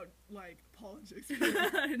talking about, like, politics.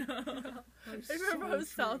 I know. That's if you're so from true.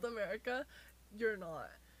 South America, you're not.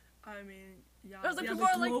 I mean, yeah. I was like, Yeah, people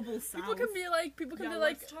the are like, global people south. can be like, yeah,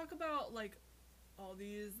 like, let's talk about, like, all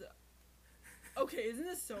these... Okay, isn't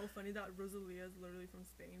it so funny that Rosalia is literally from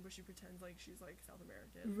Spain, but she pretends like she's, like, South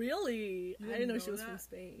American? Really? You I didn't know didn't she know was from that?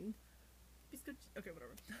 Spain. Okay,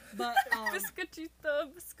 whatever. But, biscuitito.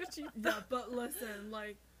 yeah, but listen,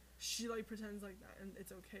 like, she, like, pretends like that, and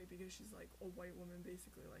it's okay because she's, like, a white woman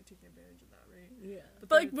basically, like, taking advantage of that, right? Yeah. But,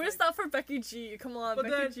 then like, it's where's that for Becky G? Come on, But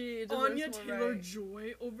Becky then G. deserves Anya more Taylor-Joy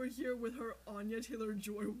right. over here with her Anya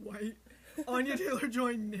Taylor-Joy white, Anya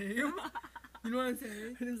Taylor-Joy name. You know what I'm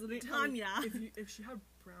saying? Her name's literally Tell me, Tanya. If she had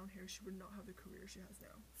brown hair, she would not have the career she has now.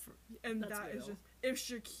 For- And That's that is real. just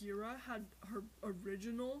if Shakira had her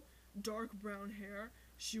original dark brown hair,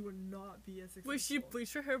 she would not be as successful. Wait, she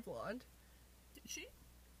bleached her hair blonde? Did she?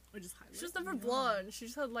 Or just highlight? She was never Yeah. blonde. She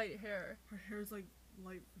just had light hair. Her hair's like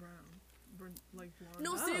light brown, like blonde.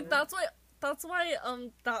 No, Wow. see, that's why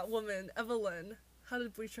that woman Evelyn had to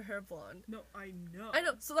bleach her hair blonde. No, I know. I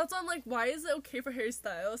know. So that's why I'm like, why is it okay for Harry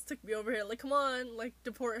Styles to be over here? Like, come on, like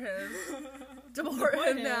deport him, deport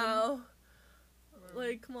him now.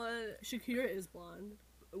 Like, come on, Shakira is blonde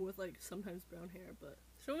with like sometimes brown hair, but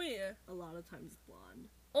show me. a lot of times blonde.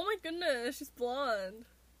 Oh my goodness, she's blonde.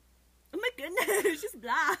 Oh my goodness, she's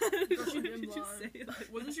blonde. Girl, she Why been did you blonde. say it like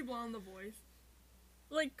Wasn't she blonde on The Voice?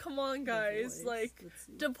 Like, come on, The guys. Voice. Like, Let's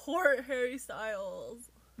see. deport Harry Styles.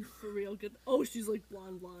 For real good. Oh, she's like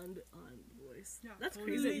blonde on Voice. Yeah, That's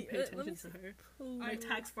totally. crazy that you pay Let me attention to her. My I-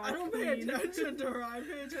 tax fraud I don't pay queen. attention to her. I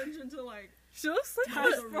pay attention to like She looks like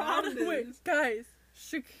Tax the- fraud Wait, is- guys.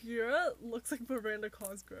 Shakira looks like Miranda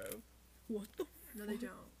Cosgrove. What the? No, they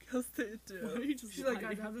don't. Yes, they Why are do. you just She's like, lying?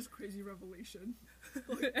 guys, I have this crazy revelation.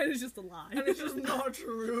 And it's just a lie. And it's just not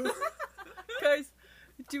true. Guys,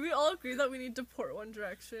 do we all agree that we need to deport One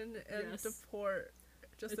Direction and Yes. deport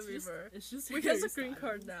Justin It's Bieber? It's just We Harry has a green Styles.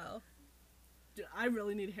 card now. Dude, I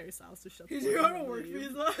really need Harry Styles to shut He's the here fuck on up a work and leave.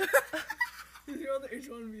 visa. He's here on the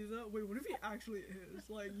H1 visa. Wait, what if he actually is?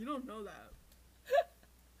 Like, you don't know that.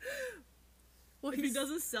 Well, If he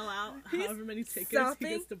doesn't sell out he's however many tickets, he sapping-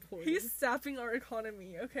 gets deported. He's sapping our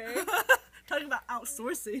economy, okay? talking about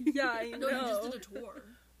outsourcing. Yeah, I know. No, he just did a tour.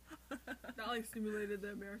 That, like, stimulated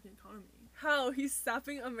the American economy. How? He's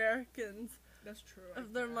sapping Americans. That's true.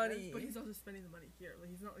 Of their guess, money. But he's also spending the money here. Like,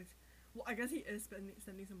 he's not, like... Well, I guess he is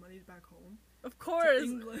sending some money back home. Of To course.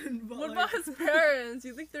 England, but, What like... about his parents?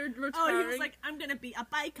 You think they're retiring? Oh, he was like, I'm gonna be a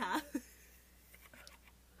biker.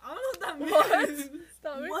 I don't know what that means. What?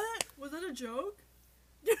 That makes- What? Was that a joke?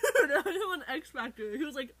 Dude, I know an X Factor. He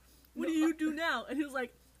was like, what do you do now? And he was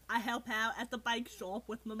like, I help out at the bike shop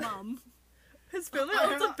with my mom. His family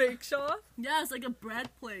owns a bake shop. Yeah, it's like a bread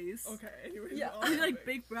place. Okay, anyways. Yeah, we're He off like topic.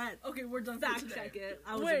 big bread. Okay, we're done for Fact today. check it.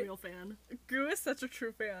 I was Wait. a real fan. Gru is such a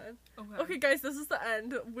true fan. Okay. Okay, guys, this is the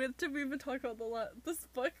end. What did we even talk about this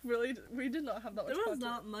book? Really, we did not have that much There was content.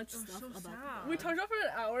 not much Oh, stuff so about sad. the We book. talked about for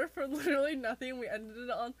an hour for literally nothing. We ended it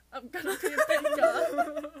on I'm gonna be a big guy.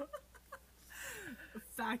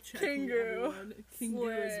 Fact check. Kangaroo.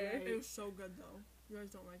 Kangaroo is Slay. right. It was so good, though. You guys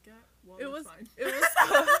don't like it? Well, It that's was. fine. It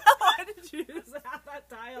was. Why did you just have that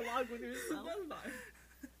dialogue with yourself? That's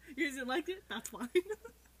fine. You didn't like it? That's fine. I like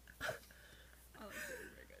it. It was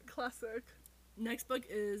very good. Classic. Next book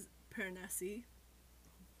is Piranesi,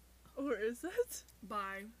 Or is it?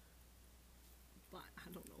 Bye. but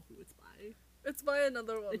I don't know who it's by. It's by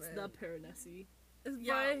another woman. It's the Piranesi. It's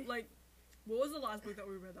Yeah, by like, what was the last book that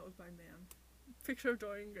we read that was by man? Picture of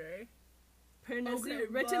Dorian Gray. Piranesi, Okay,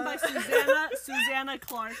 written by but- Susanna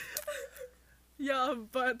Clark, Yeah,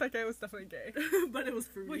 but that guy was definitely gay. but it was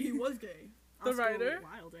fruity. Wait, he was gay. The Oscar writer?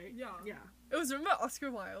 Wilde, right? Yeah. Yeah. It was written by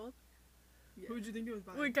Oscar Wilde. Yeah. Who would you think it was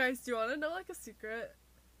by? Wait, guys, do you want to know like a secret?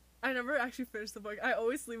 I never actually finished the book. I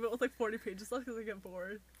always leave it with like 40 pages left because I get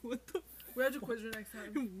bored. What the We have to quiz her next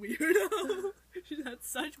time. weirdo? She had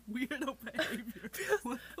such weirdo behavior.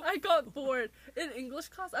 What the I got bored. In English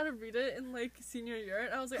class, I had to read it in like senior year,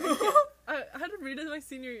 and I was like, I had to read it in my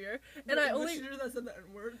senior year, and I only, teacher that said the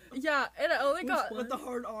N word yeah, and I only Which got, one? with the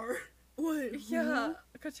hard R. Wait, yeah,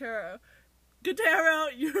 Katero. Katero,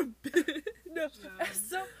 you're no. Yeah.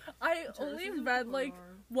 So I only read like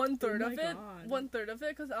one third Oh my of it, God.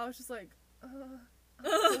 because I was just like,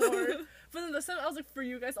 bored. But then this time I was like, for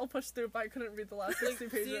you guys, I'll push through, but I couldn't read the last 60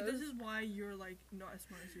 pages. See, this is why you're like not as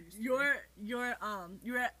smart as you used to.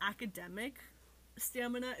 Your academic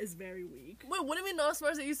stamina is very weak. Wait, what do you mean not as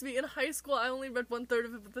smart as it used to be? In high school, I only read one third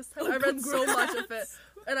of it, but this time Oh, I read so much of it, congrats.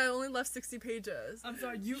 and I only left 60 pages. I'm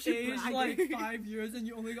sorry, you She aged bragging. like 5 years and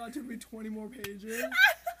you only got to read 20 more pages.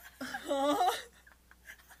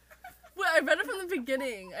 Wait, I read it from the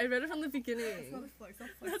beginning. That's not a flex. Stop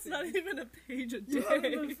That's flexing. not even a page a You haven't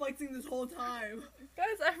been day. flexing this whole time.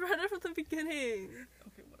 Guys, I read it from the beginning.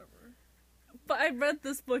 Okay, whatever. But I read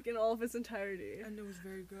this book in all of its entirety. And it was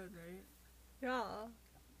very good, right? Yeah.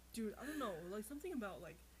 Dude, I don't know. Like something about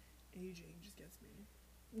like aging just gets me.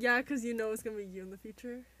 Yeah, because you know it's gonna be you in the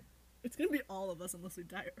future. It's gonna be all of us unless we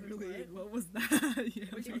die early. What? What was that? Yeah.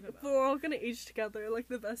 What are you talking about? But we're all gonna age together like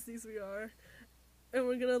the besties we are. And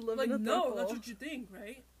we're gonna live Like in a no, throuple. that's what you think,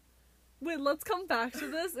 right? Wait, let's come back to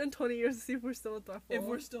this in 20 years to see if we're still a throuple. If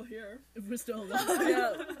we're still here. If we're still alive.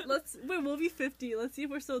 Yeah, wait, we'll be 50. Let's see if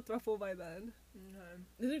we're still a throuple by then. Okay.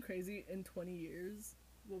 Isn't it crazy? In 20 years,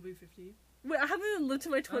 We'll be 50. Wait, I haven't even lived to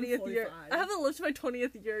my 20th year. 45. I haven't lived to my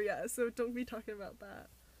 20th year yet, so don't be talking about that.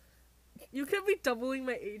 You could be doubling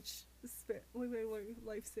my age span, like my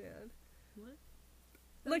lifespan. What?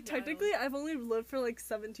 Like, That's wild. technically, I've only lived for like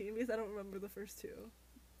 17 because I don't remember the first two.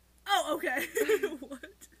 Oh, okay. What?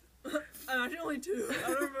 I'm actually only 2. I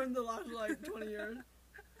don't remember the last like 20 years.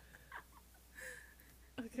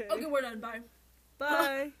 Okay. Okay, we're done. Bye.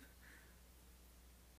 Bye.